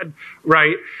Foundation led,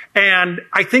 right? And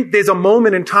I think there's a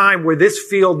moment in time where this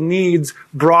field needs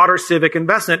broader civic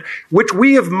investment, which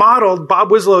we have modeled. Bob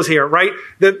Wislow's here, right?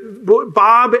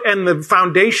 Bob and the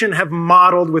foundation have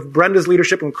modeled with Brenda's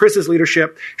leadership and Chris's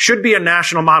leadership should be a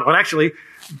national model. And actually,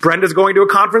 Brenda's going to a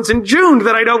conference in June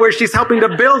that I know where she's helping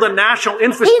to build a national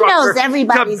infrastructure. He knows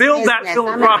everybody's to build business. that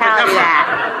philanthropic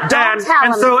effort. Don't tell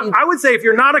him. So I would say if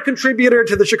you're not a contributor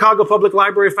to the Chicago Public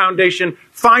Library Foundation,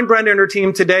 find Brenda and her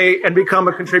team today and become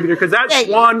a contributor, because that's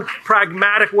one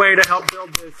pragmatic way to help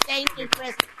build this. Thank you,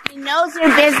 Chris. He knows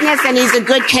your business and he's a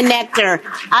good connector.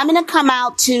 I'm going to come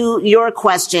out to your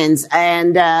questions,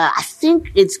 and I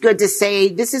think it's good to say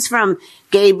this is from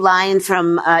Gabe Lyon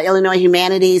from Illinois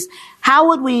Humanities. How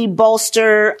might we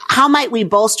bolster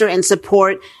and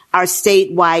support our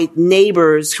statewide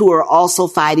neighbors who are also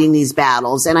fighting these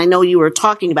battles? And I know you were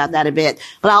talking about that a bit,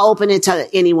 but I'll open it to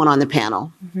anyone on the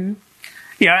panel.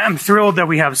 Yeah, I'm thrilled that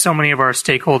we have so many of our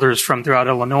stakeholders from throughout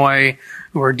Illinois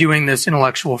who are doing this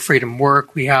intellectual freedom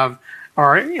work. We have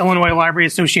our Illinois Library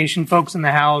Association folks in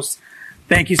the House.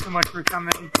 Thank you so much for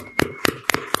coming.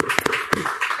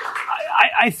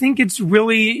 I think it's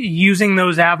really using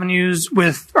those avenues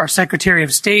with our Secretary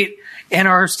of State and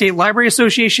our State Library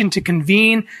Association to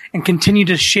convene and continue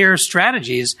to share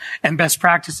strategies and best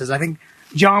practices. I think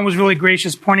John was really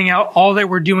gracious pointing out all that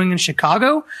we're doing in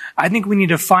Chicago. I think we need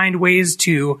to find ways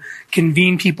to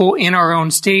convene people in our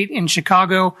own state in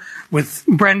Chicago with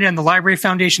Brenda and the Library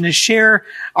Foundation to share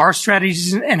our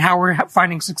strategies and how we're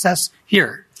finding success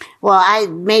here. Well,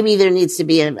 maybe there needs to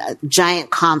be a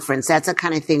giant conference. That's the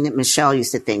kind of thing that Michelle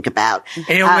used to think about.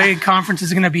 AOA conference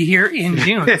is going to be here in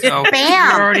June. So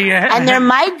bam! Already and there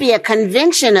might be a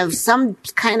convention of some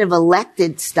kind of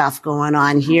elected stuff going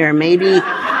on here, maybe.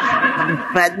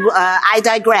 But I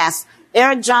digress.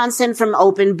 Eric Johnson from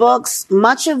Open Books.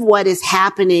 Much of what is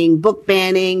happening, book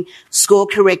banning, school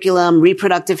curriculum,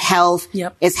 reproductive health,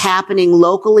 is happening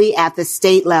locally at the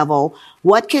state level.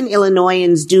 What can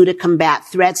Illinoisans do to combat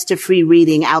threats to free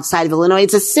reading outside of Illinois?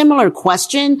 It's a similar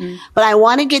question, but I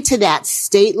want to get to that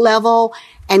state level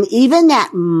and even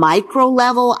that micro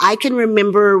level. I can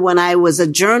remember when I was a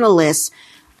journalist,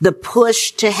 the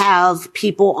push to have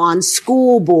people on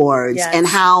school boards and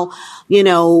how,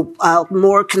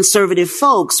 more conservative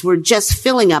folks were just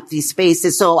filling up these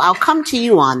spaces. So I'll come to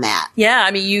you on that. Yeah,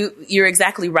 I mean, you're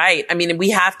exactly right. I mean,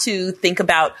 we have to think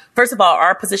about, first of all,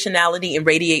 our positionality and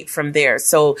radiate from there.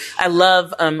 So I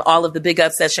love all of the big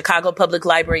ups that Chicago Public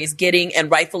Library is getting and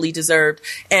rightfully deserved.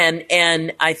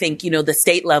 And I think, the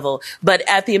state level. But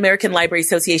at the American Library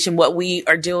Association, what we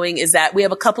are doing is that we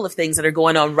have a couple of things that are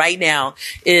going on right now.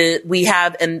 We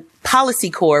have an policy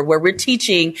core where we're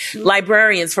teaching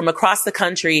librarians from across the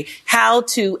country how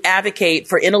to advocate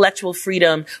for intellectual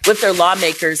freedom with their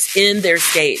lawmakers in their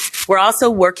state. We're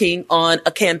also working on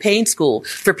a campaign school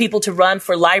for people to run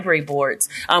for library boards,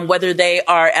 whether they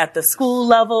are at the school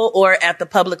level or at the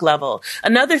public level.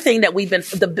 Another thing that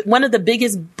one of the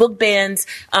biggest book bans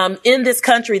in this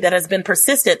country that has been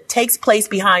persistent takes place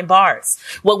behind bars.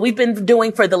 What we've been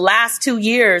doing for the last 2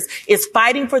 years is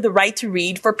fighting for the right to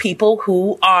read for people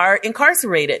who are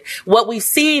incarcerated. What we've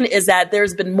seen is that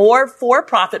there's been more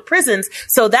for-profit prisons,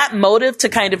 so that motive to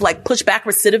kind of like push back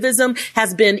recidivism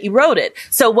has been eroded.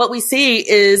 So what we see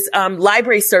is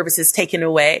library services taken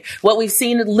away. What we've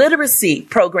seen literacy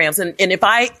programs, and if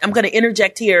I'm going to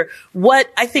interject here, what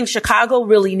I think Chicago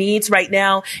really needs right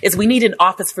now is we need an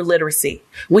office for literacy.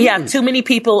 We have too many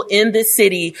people in this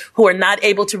city who are not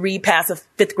able to read past a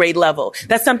 5th grade level.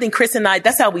 That's something Chris and I,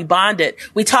 that's how we bonded.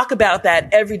 We talk about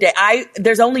that every day.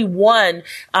 There's only one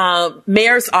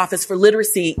mayor's office for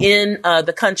literacy in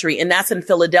the country, and that's in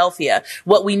Philadelphia.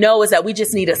 What we know is that we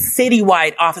just need a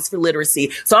citywide office for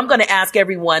literacy. So I'm going to ask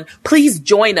everyone, please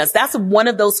join us. That's one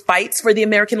of those fights for the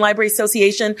American Library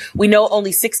Association. We know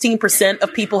only 16%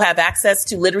 of people have access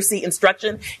to literacy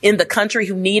instruction in the country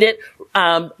who need it.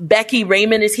 Becky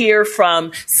Raymond is here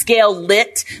from Scale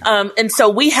Lit. And so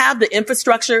we have the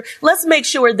infrastructure. Let's make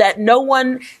sure that no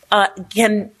one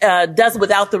does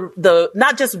without the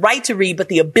not just right to read, but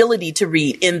the ability to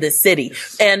read in this city.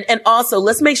 And also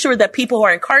let's make sure that people who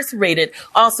are incarcerated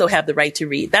also have the right to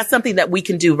read. That's something that we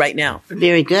can do right now.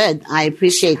 Very good. I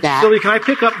appreciate that. Sylvia, can I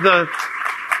pick up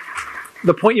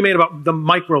the point you made about the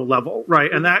micro level,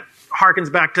 right? And that harkens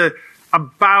back to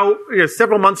about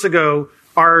several months ago,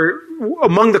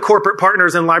 among the corporate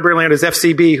partners in library land is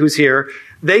FCB, who's here.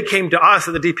 They came to us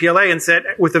at the DPLA and said,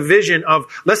 with a vision of,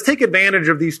 let's take advantage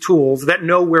of these tools that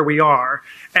know where we are,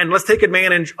 and let's take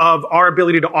advantage of our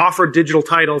ability to offer digital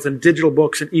titles and digital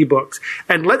books and ebooks.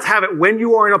 And let's have it when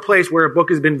you are in a place where a book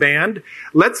has been banned,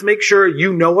 let's make sure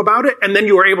you know about it, and then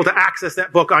you are able to access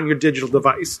that book on your digital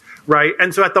device, right?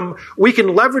 And so we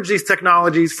can leverage these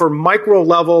technologies for micro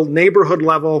level, neighborhood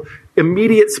level,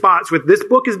 immediate spots with this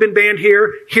book has been banned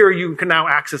here you can now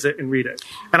access it and read it.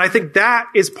 And I think that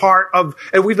is part of,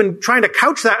 and we've been trying to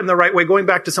couch that in the right way, going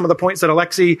back to some of the points that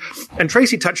Alexi and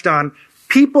Tracy touched on.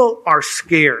 People are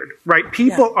scared, right?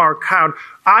 People are cowed.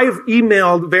 I've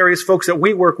emailed various folks that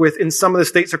we work with in some of the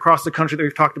states across the country that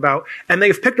we've talked about, and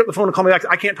they've picked up the phone and called me back.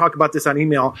 I can't talk about this on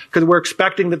email because we're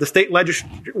expecting that the state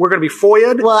legislature, we're going to be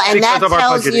FOIA'd because of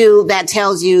our budgeting. That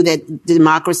tells you that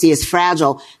democracy is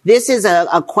fragile. This is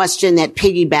a question that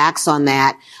piggybacks on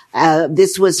that.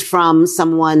 This was from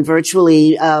someone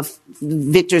virtually,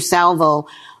 Victor Salvo,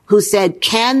 who said,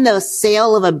 can the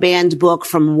sale of a banned book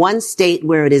from one state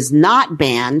where it is not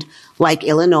banned, like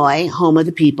Illinois, home of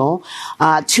the people,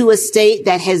 to a state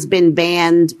that has been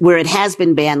banned, where it has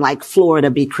been banned, like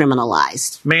Florida, be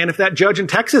criminalized? Man, if that judge in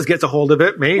Texas gets a hold of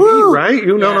it, maybe, right?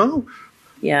 You don't know.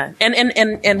 Yeah.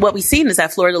 And what we've seen is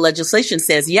that Florida legislation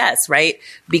says yes, right?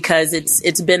 Because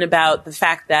it's been about the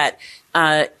fact that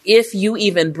if you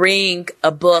even bring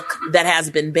a book that has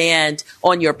been banned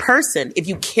on your person, if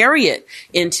you carry it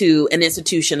into an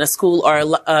institution, a school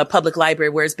or a public library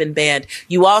where it's been banned,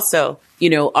 you also,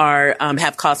 are,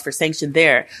 have cause for sanction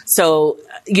there. So,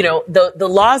 the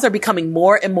laws are becoming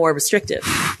more and more restrictive.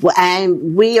 Well,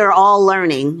 and we are all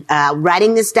learning,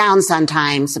 writing this down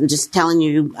sometimes. I'm just telling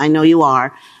you, I know you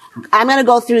are. I'm going to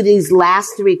go through these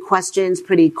last 3 questions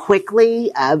pretty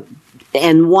quickly.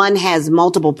 And one has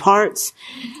multiple parts.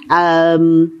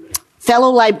 From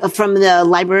the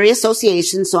Library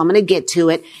Association, so I'm going to get to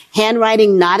it.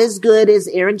 Handwriting not as good as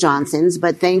Eric Johnson's,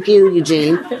 but thank you,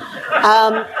 Eugene.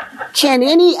 And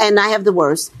I have the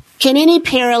worst, can any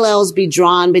parallels be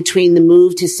drawn between the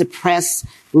move to suppress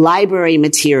library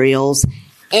materials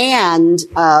and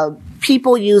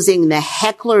people using the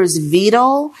heckler's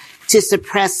veto to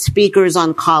suppress speakers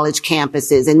on college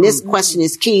campuses? And this question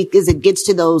is key because it gets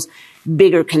to those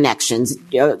bigger connections.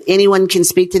 Anyone can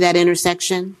speak to that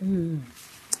intersection?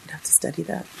 I'd have to study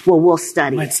that. Well, we'll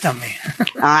study Might stump me.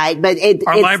 All right, but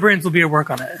Our librarians will be at work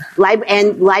on it.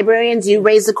 And librarians, you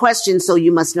raise the question, so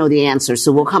you must know the answer.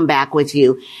 So we'll come back with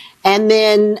you. And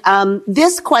then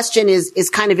this question is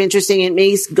kind of interesting. It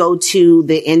may go to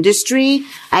the industry.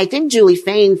 I think Julie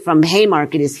Fain from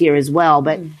Haymarket is here as well.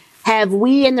 But have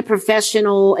we in the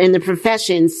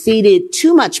profession ceded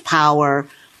too much power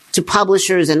to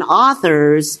publishers and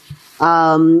authors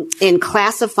in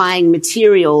classifying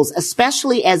materials,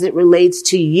 especially as it relates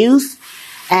to youth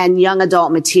and young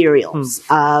adult materials?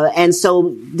 And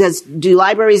so do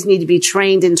libraries need to be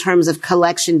trained in terms of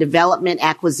collection, development,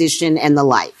 acquisition, and the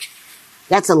like?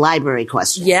 That's a library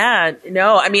question. Yeah,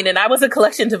 no, I mean, and I was a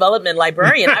collection development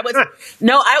librarian.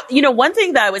 One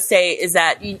thing that I would say is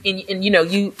that,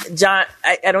 John,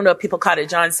 I don't know if people caught it.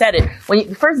 John said it.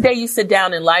 The first day you sit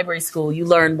down in library school, you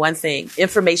learn one thing: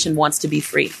 information wants to be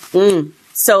free.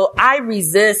 So I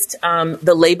resist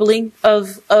the labeling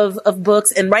of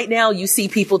books. And right now you see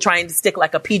people trying to stick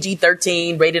like a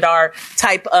PG-13 rated R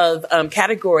type of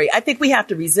category. I think we have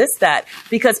to resist that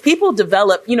because people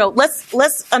develop,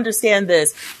 let's understand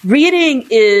this. Reading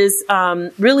is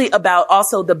really about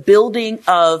also the building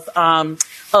of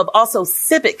also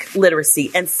civic literacy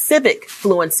and civic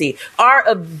fluency, our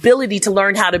ability to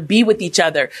learn how to be with each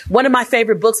other. One of my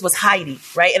favorite books was Heidi,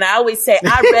 right? And I always say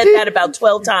I read that about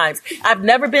 12 times. I've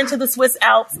never been to the Swiss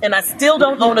Alps and I still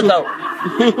don't own a goat.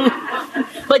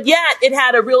 But yet it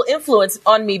had a real influence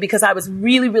on me because I was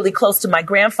really, really close to my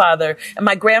grandfather. And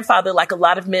my grandfather, like a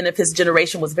lot of men of his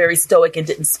generation, was very stoic and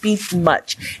didn't speak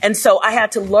much. And so I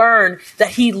had to learn that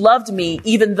he loved me,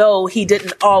 even though he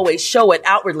didn't always show it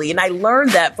outwardly. And I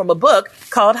learned that from a book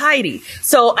called Heidi.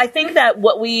 So I think that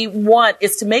what we want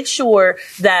is to make sure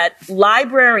that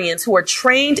librarians who are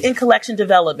trained in collection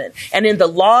development and in the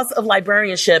laws of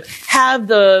librarianship have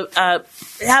the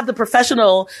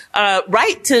professional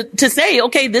right to say,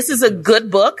 okay, this is a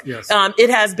good book. Yes. It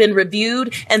has been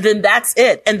reviewed, and then that's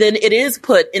it. And then it is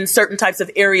put in certain types of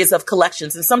areas of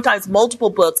collections. And sometimes multiple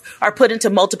books are put into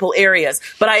multiple areas.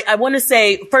 But I want to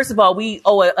say, first of all, we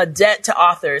owe a debt to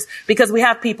authors because we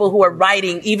have people who are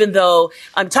writing, even though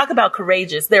talk about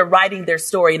courageous, they're writing their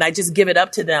story, and I just give it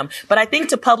up to them. But I think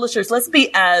to publishers, let's be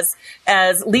as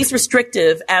least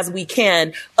restrictive as we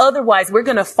can. Otherwise, we're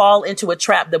going to fall into a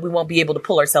trap that we won't be able to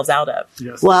pull ourselves out of.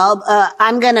 Yes. Well,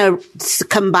 I'm going to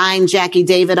combine Jackie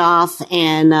Davidoff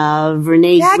and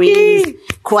Renee Green's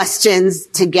questions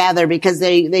together because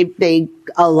they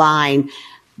align.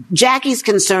 Jackie's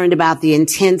concerned about the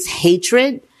intense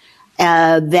hatred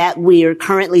that we are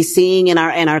currently seeing in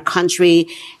our country,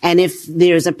 and if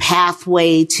there's a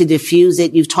pathway to diffuse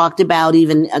it. You've talked about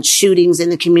even shootings in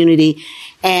the community,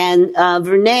 and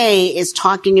Vernay is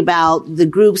talking about the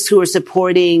groups who are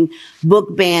supporting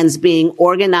book bans being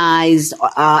organized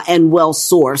and well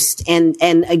sourced,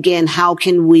 and again, how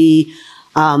can we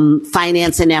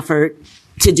finance an effort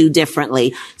to do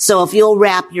differently? So if you'll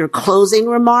wrap your closing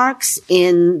remarks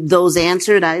in those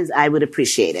answered, I would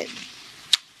appreciate it.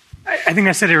 I think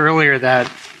I said it earlier that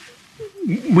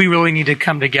we really need to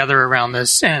come together around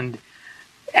this. And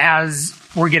as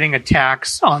we're getting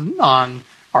attacks on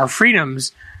our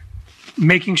freedoms,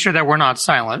 making sure that we're not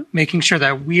silent, making sure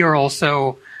that we are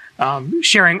also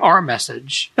sharing our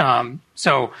message.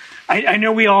 So I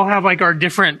know we all have like our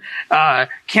different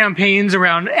campaigns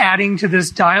around adding to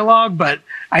this dialogue, but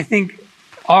I think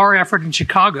our effort in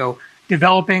Chicago,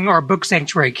 developing our book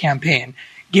sanctuary campaign,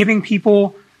 giving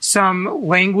people some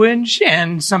language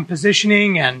and some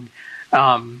positioning and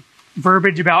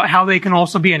verbiage about how they can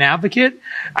also be an advocate.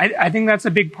 I think that's a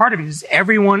big part of it, is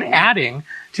everyone adding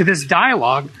to this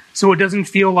dialogue so it doesn't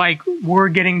feel like we're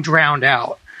getting drowned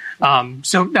out.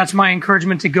 So that's my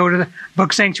encouragement to go to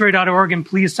booksanctuary.org and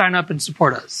please sign up and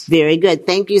support us. Very good.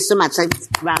 Thank you so much.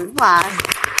 Round of applause.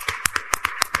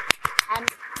 And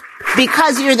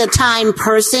because you're the time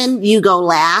person, you go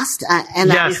last. And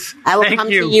Yes. I will Thank come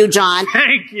you. to you, John.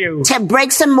 Thank you. To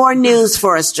break some more news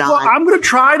for us, John. Well, I'm going to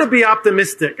try to be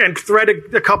optimistic and thread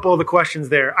a couple of the questions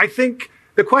there. I think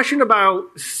the question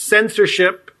about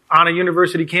censorship on a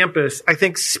university campus, I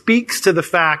think speaks to the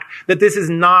fact that this is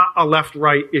not a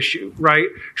left-right issue, right?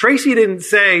 Tracy didn't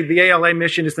say the ALA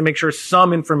mission is to make sure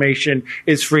some information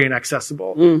is free and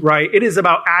accessible, right? It is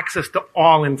about access to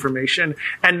all information.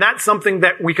 And that's something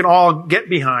that we can all get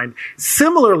behind.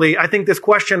 Similarly, I think this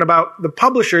question about the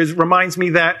publishers reminds me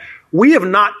that we have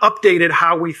not updated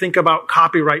how we think about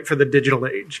copyright for the digital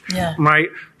age, right?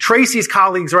 Tracy's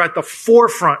colleagues are at the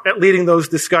forefront at leading those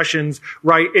discussions,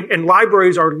 right? And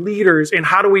libraries are leaders in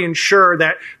how do we ensure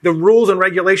that the rules and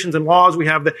regulations and laws we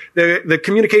have, the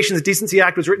Communications Decency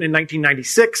Act was written in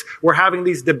 1996. We're having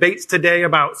these debates today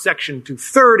about Section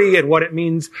 230 and what it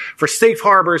means for safe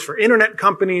harbors for internet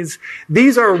companies.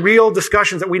 These are real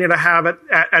discussions that we need to have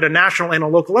at a national and a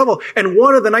local level. And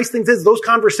one of the nice things is those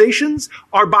conversations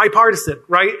are bipartisan,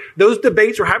 right? Those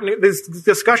debates are happening, these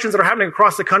discussions that are happening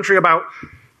across the country about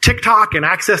TikTok and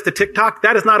access to TikTok,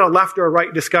 that is not a left or a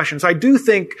right discussion. So I do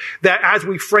think that as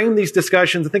we frame these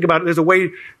discussions and think about it, there's a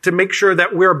way to make sure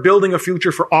that we're building a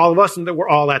future for all of us and that we're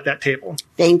all at that table.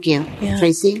 Thank you.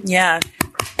 Tracy? Yeah.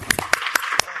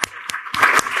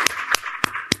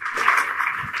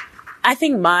 I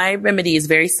think my remedy is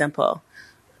very simple.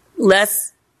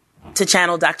 To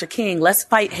channel Dr. King, let's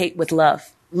fight hate with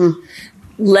love.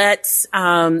 Let's,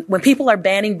 when people are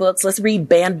banning books, let's read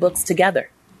banned books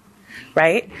together.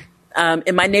 Right?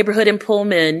 In my neighborhood in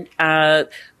Pullman, we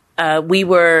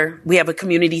have a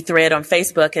community thread on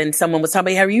Facebook and someone was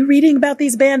telling me, are you reading about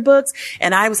these banned books?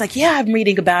 And I was like, yeah, I'm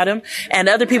reading about them. And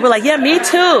other people were like, yeah, me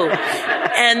too.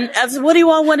 And I was like, what do you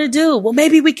all want to do? Well,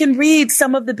 maybe we can read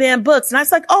some of the banned books. And I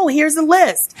was like, oh, here's a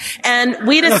list. And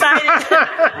we decided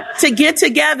to get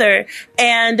together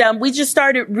and we just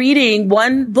started reading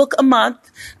one book a month.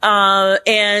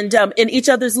 And in each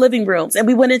other's living rooms. And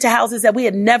we went into houses that we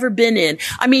had never been in.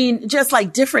 I mean, just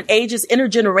like different ages,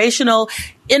 intergenerational,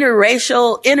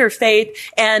 interracial, interfaith.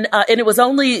 And it was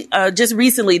only just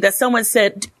recently that someone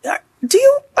said, are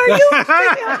you?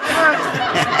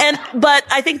 But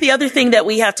I think the other thing that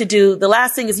we have to do, the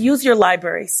last thing is use your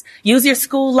libraries. Use your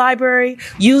school library,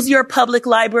 use your public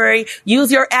library,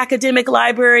 use your academic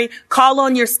library, call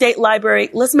on your state library.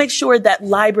 Let's make sure that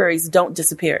libraries don't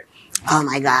disappear. Oh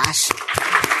my gosh.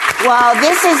 Well,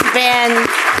 this has been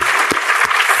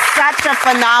such a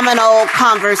phenomenal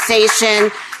conversation.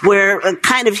 We're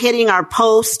kind of hitting our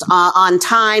post on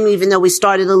time, even though we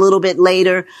started a little bit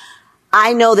later.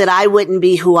 I know that I wouldn't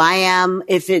be who I am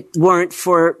if it weren't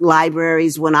for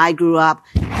libraries when I grew up,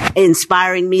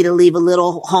 inspiring me to leave a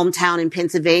little hometown in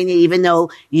Pennsylvania, even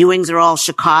though Ewings are all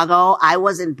Chicago. I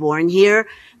wasn't born here,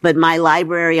 but my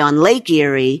library on Lake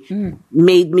Erie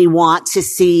made me want to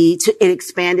it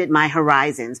expanded my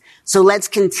horizons. So let's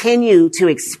continue to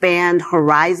expand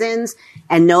horizons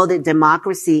and know that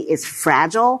democracy is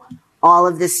fragile. All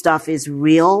of this stuff is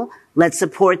real. Let's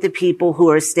support the people who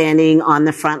are standing on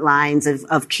the front lines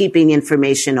of keeping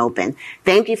information open.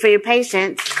 Thank you for your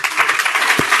patience.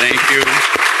 Thank you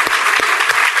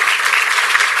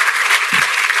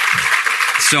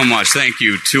so much. Thank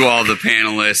you to all the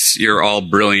panelists. You're all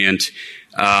brilliant.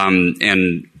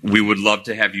 And we would love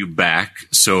to have you back.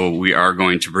 So we are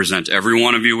going to present every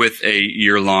one of you with a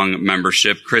year-long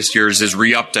membership. Chris, yours is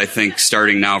re-upped, I think,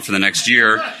 starting now for the next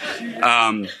year.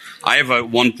 I have a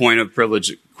one point of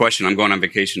privilege question. I'm going on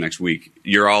vacation next week.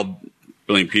 You're all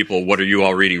brilliant people. What are you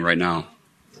all reading right now?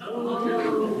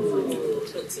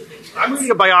 I'm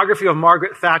reading a biography of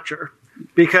Margaret Thatcher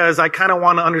because I kind of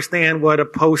want to understand what a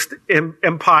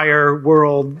post-empire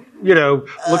world,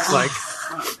 looks like.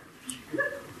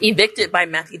 Evicted by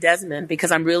Matthew Desmond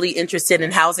because I'm really interested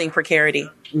in housing precarity.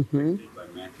 I'm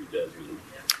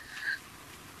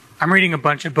reading a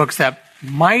bunch of books that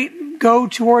might go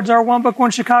towards our One Book, One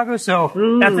Chicago. So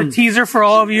that's a teaser for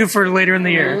all of you for later in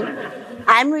the year.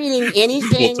 I'm reading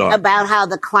anything about how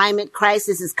the climate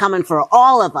crisis is coming for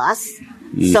all of us.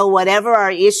 So whatever our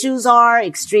issues are,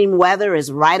 extreme weather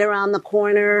is right around the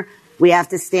corner. We have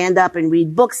to stand up and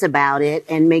read books about it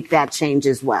and make that change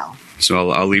as well.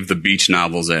 So I'll leave the beach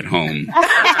novels at home.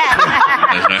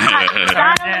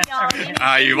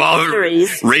 You've all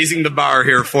raising the bar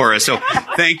here for us. So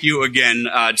thank you again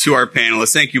to our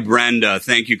panelists. Thank you, Brenda.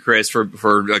 Thank you, Chris, for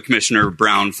Commissioner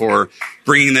Brown for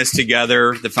bringing this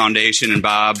together, the foundation, and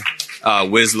Bob.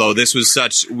 Wislow. This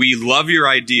was we love your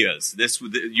ideas.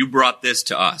 You brought this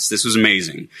to us. This was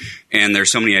amazing. And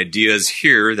there's so many ideas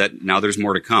here that now there's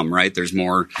more to come, right? There's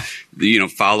more,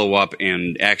 follow up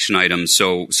and action items.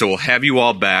 So we'll have you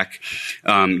all back.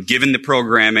 Given the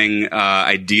programming,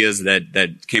 ideas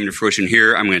that came to fruition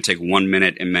here, I'm going to take 1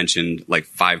 minute and mention like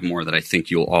 5 more that I think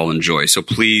you'll all enjoy. So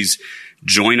please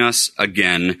join us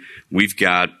again.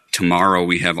 Tomorrow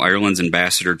we have Ireland's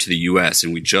ambassador to the U.S.,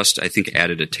 and we just, I think,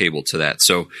 added a table to that.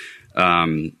 So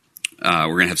we're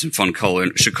going to have some fun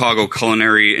Chicago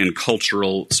culinary and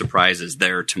cultural surprises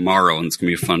there tomorrow, and it's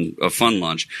going to be a fun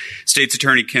lunch. State's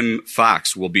Attorney Kim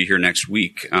Fox will be here next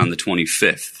week on the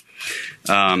 25th.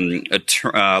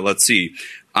 Let's see.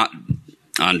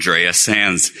 Andrea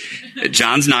Sands.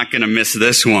 John's not going to miss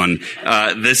this one.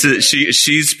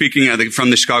 She's speaking from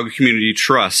the Chicago Community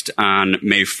Trust on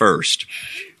May 1st.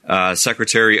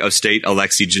 Secretary of State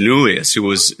Alexi Janulius, who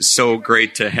was so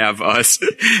great to have us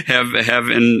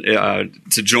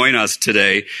to join us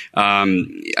today,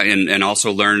 and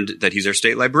also learned that he's our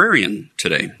state librarian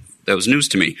today. That was news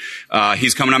to me.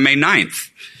 He's coming on May 9th.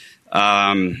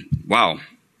 Wow.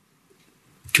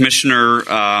 Commissioner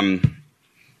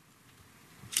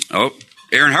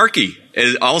Erin Harkey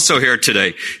is also here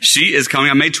today. She is coming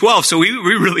on May 12th. So we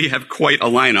really have quite a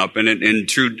lineup. And in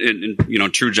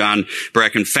true John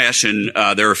Bracken fashion,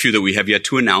 there are a few that we have yet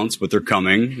to announce, but they're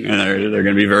coming, and they're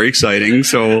going to be very exciting.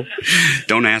 So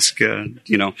don't ask,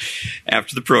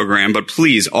 after the program, but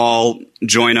please all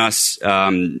join us,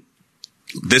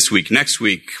 this week, next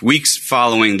week, weeks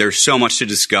following. There's so much to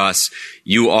discuss.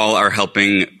 You all are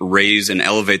helping raise and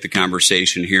elevate the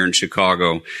conversation here in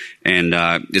Chicago, and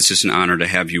it's just an honor to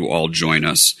have you all join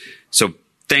us. So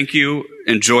thank you.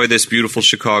 Enjoy this beautiful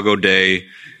Chicago day.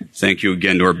 Thank you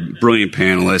again to our brilliant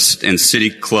panelists, and City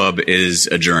Club is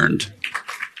adjourned.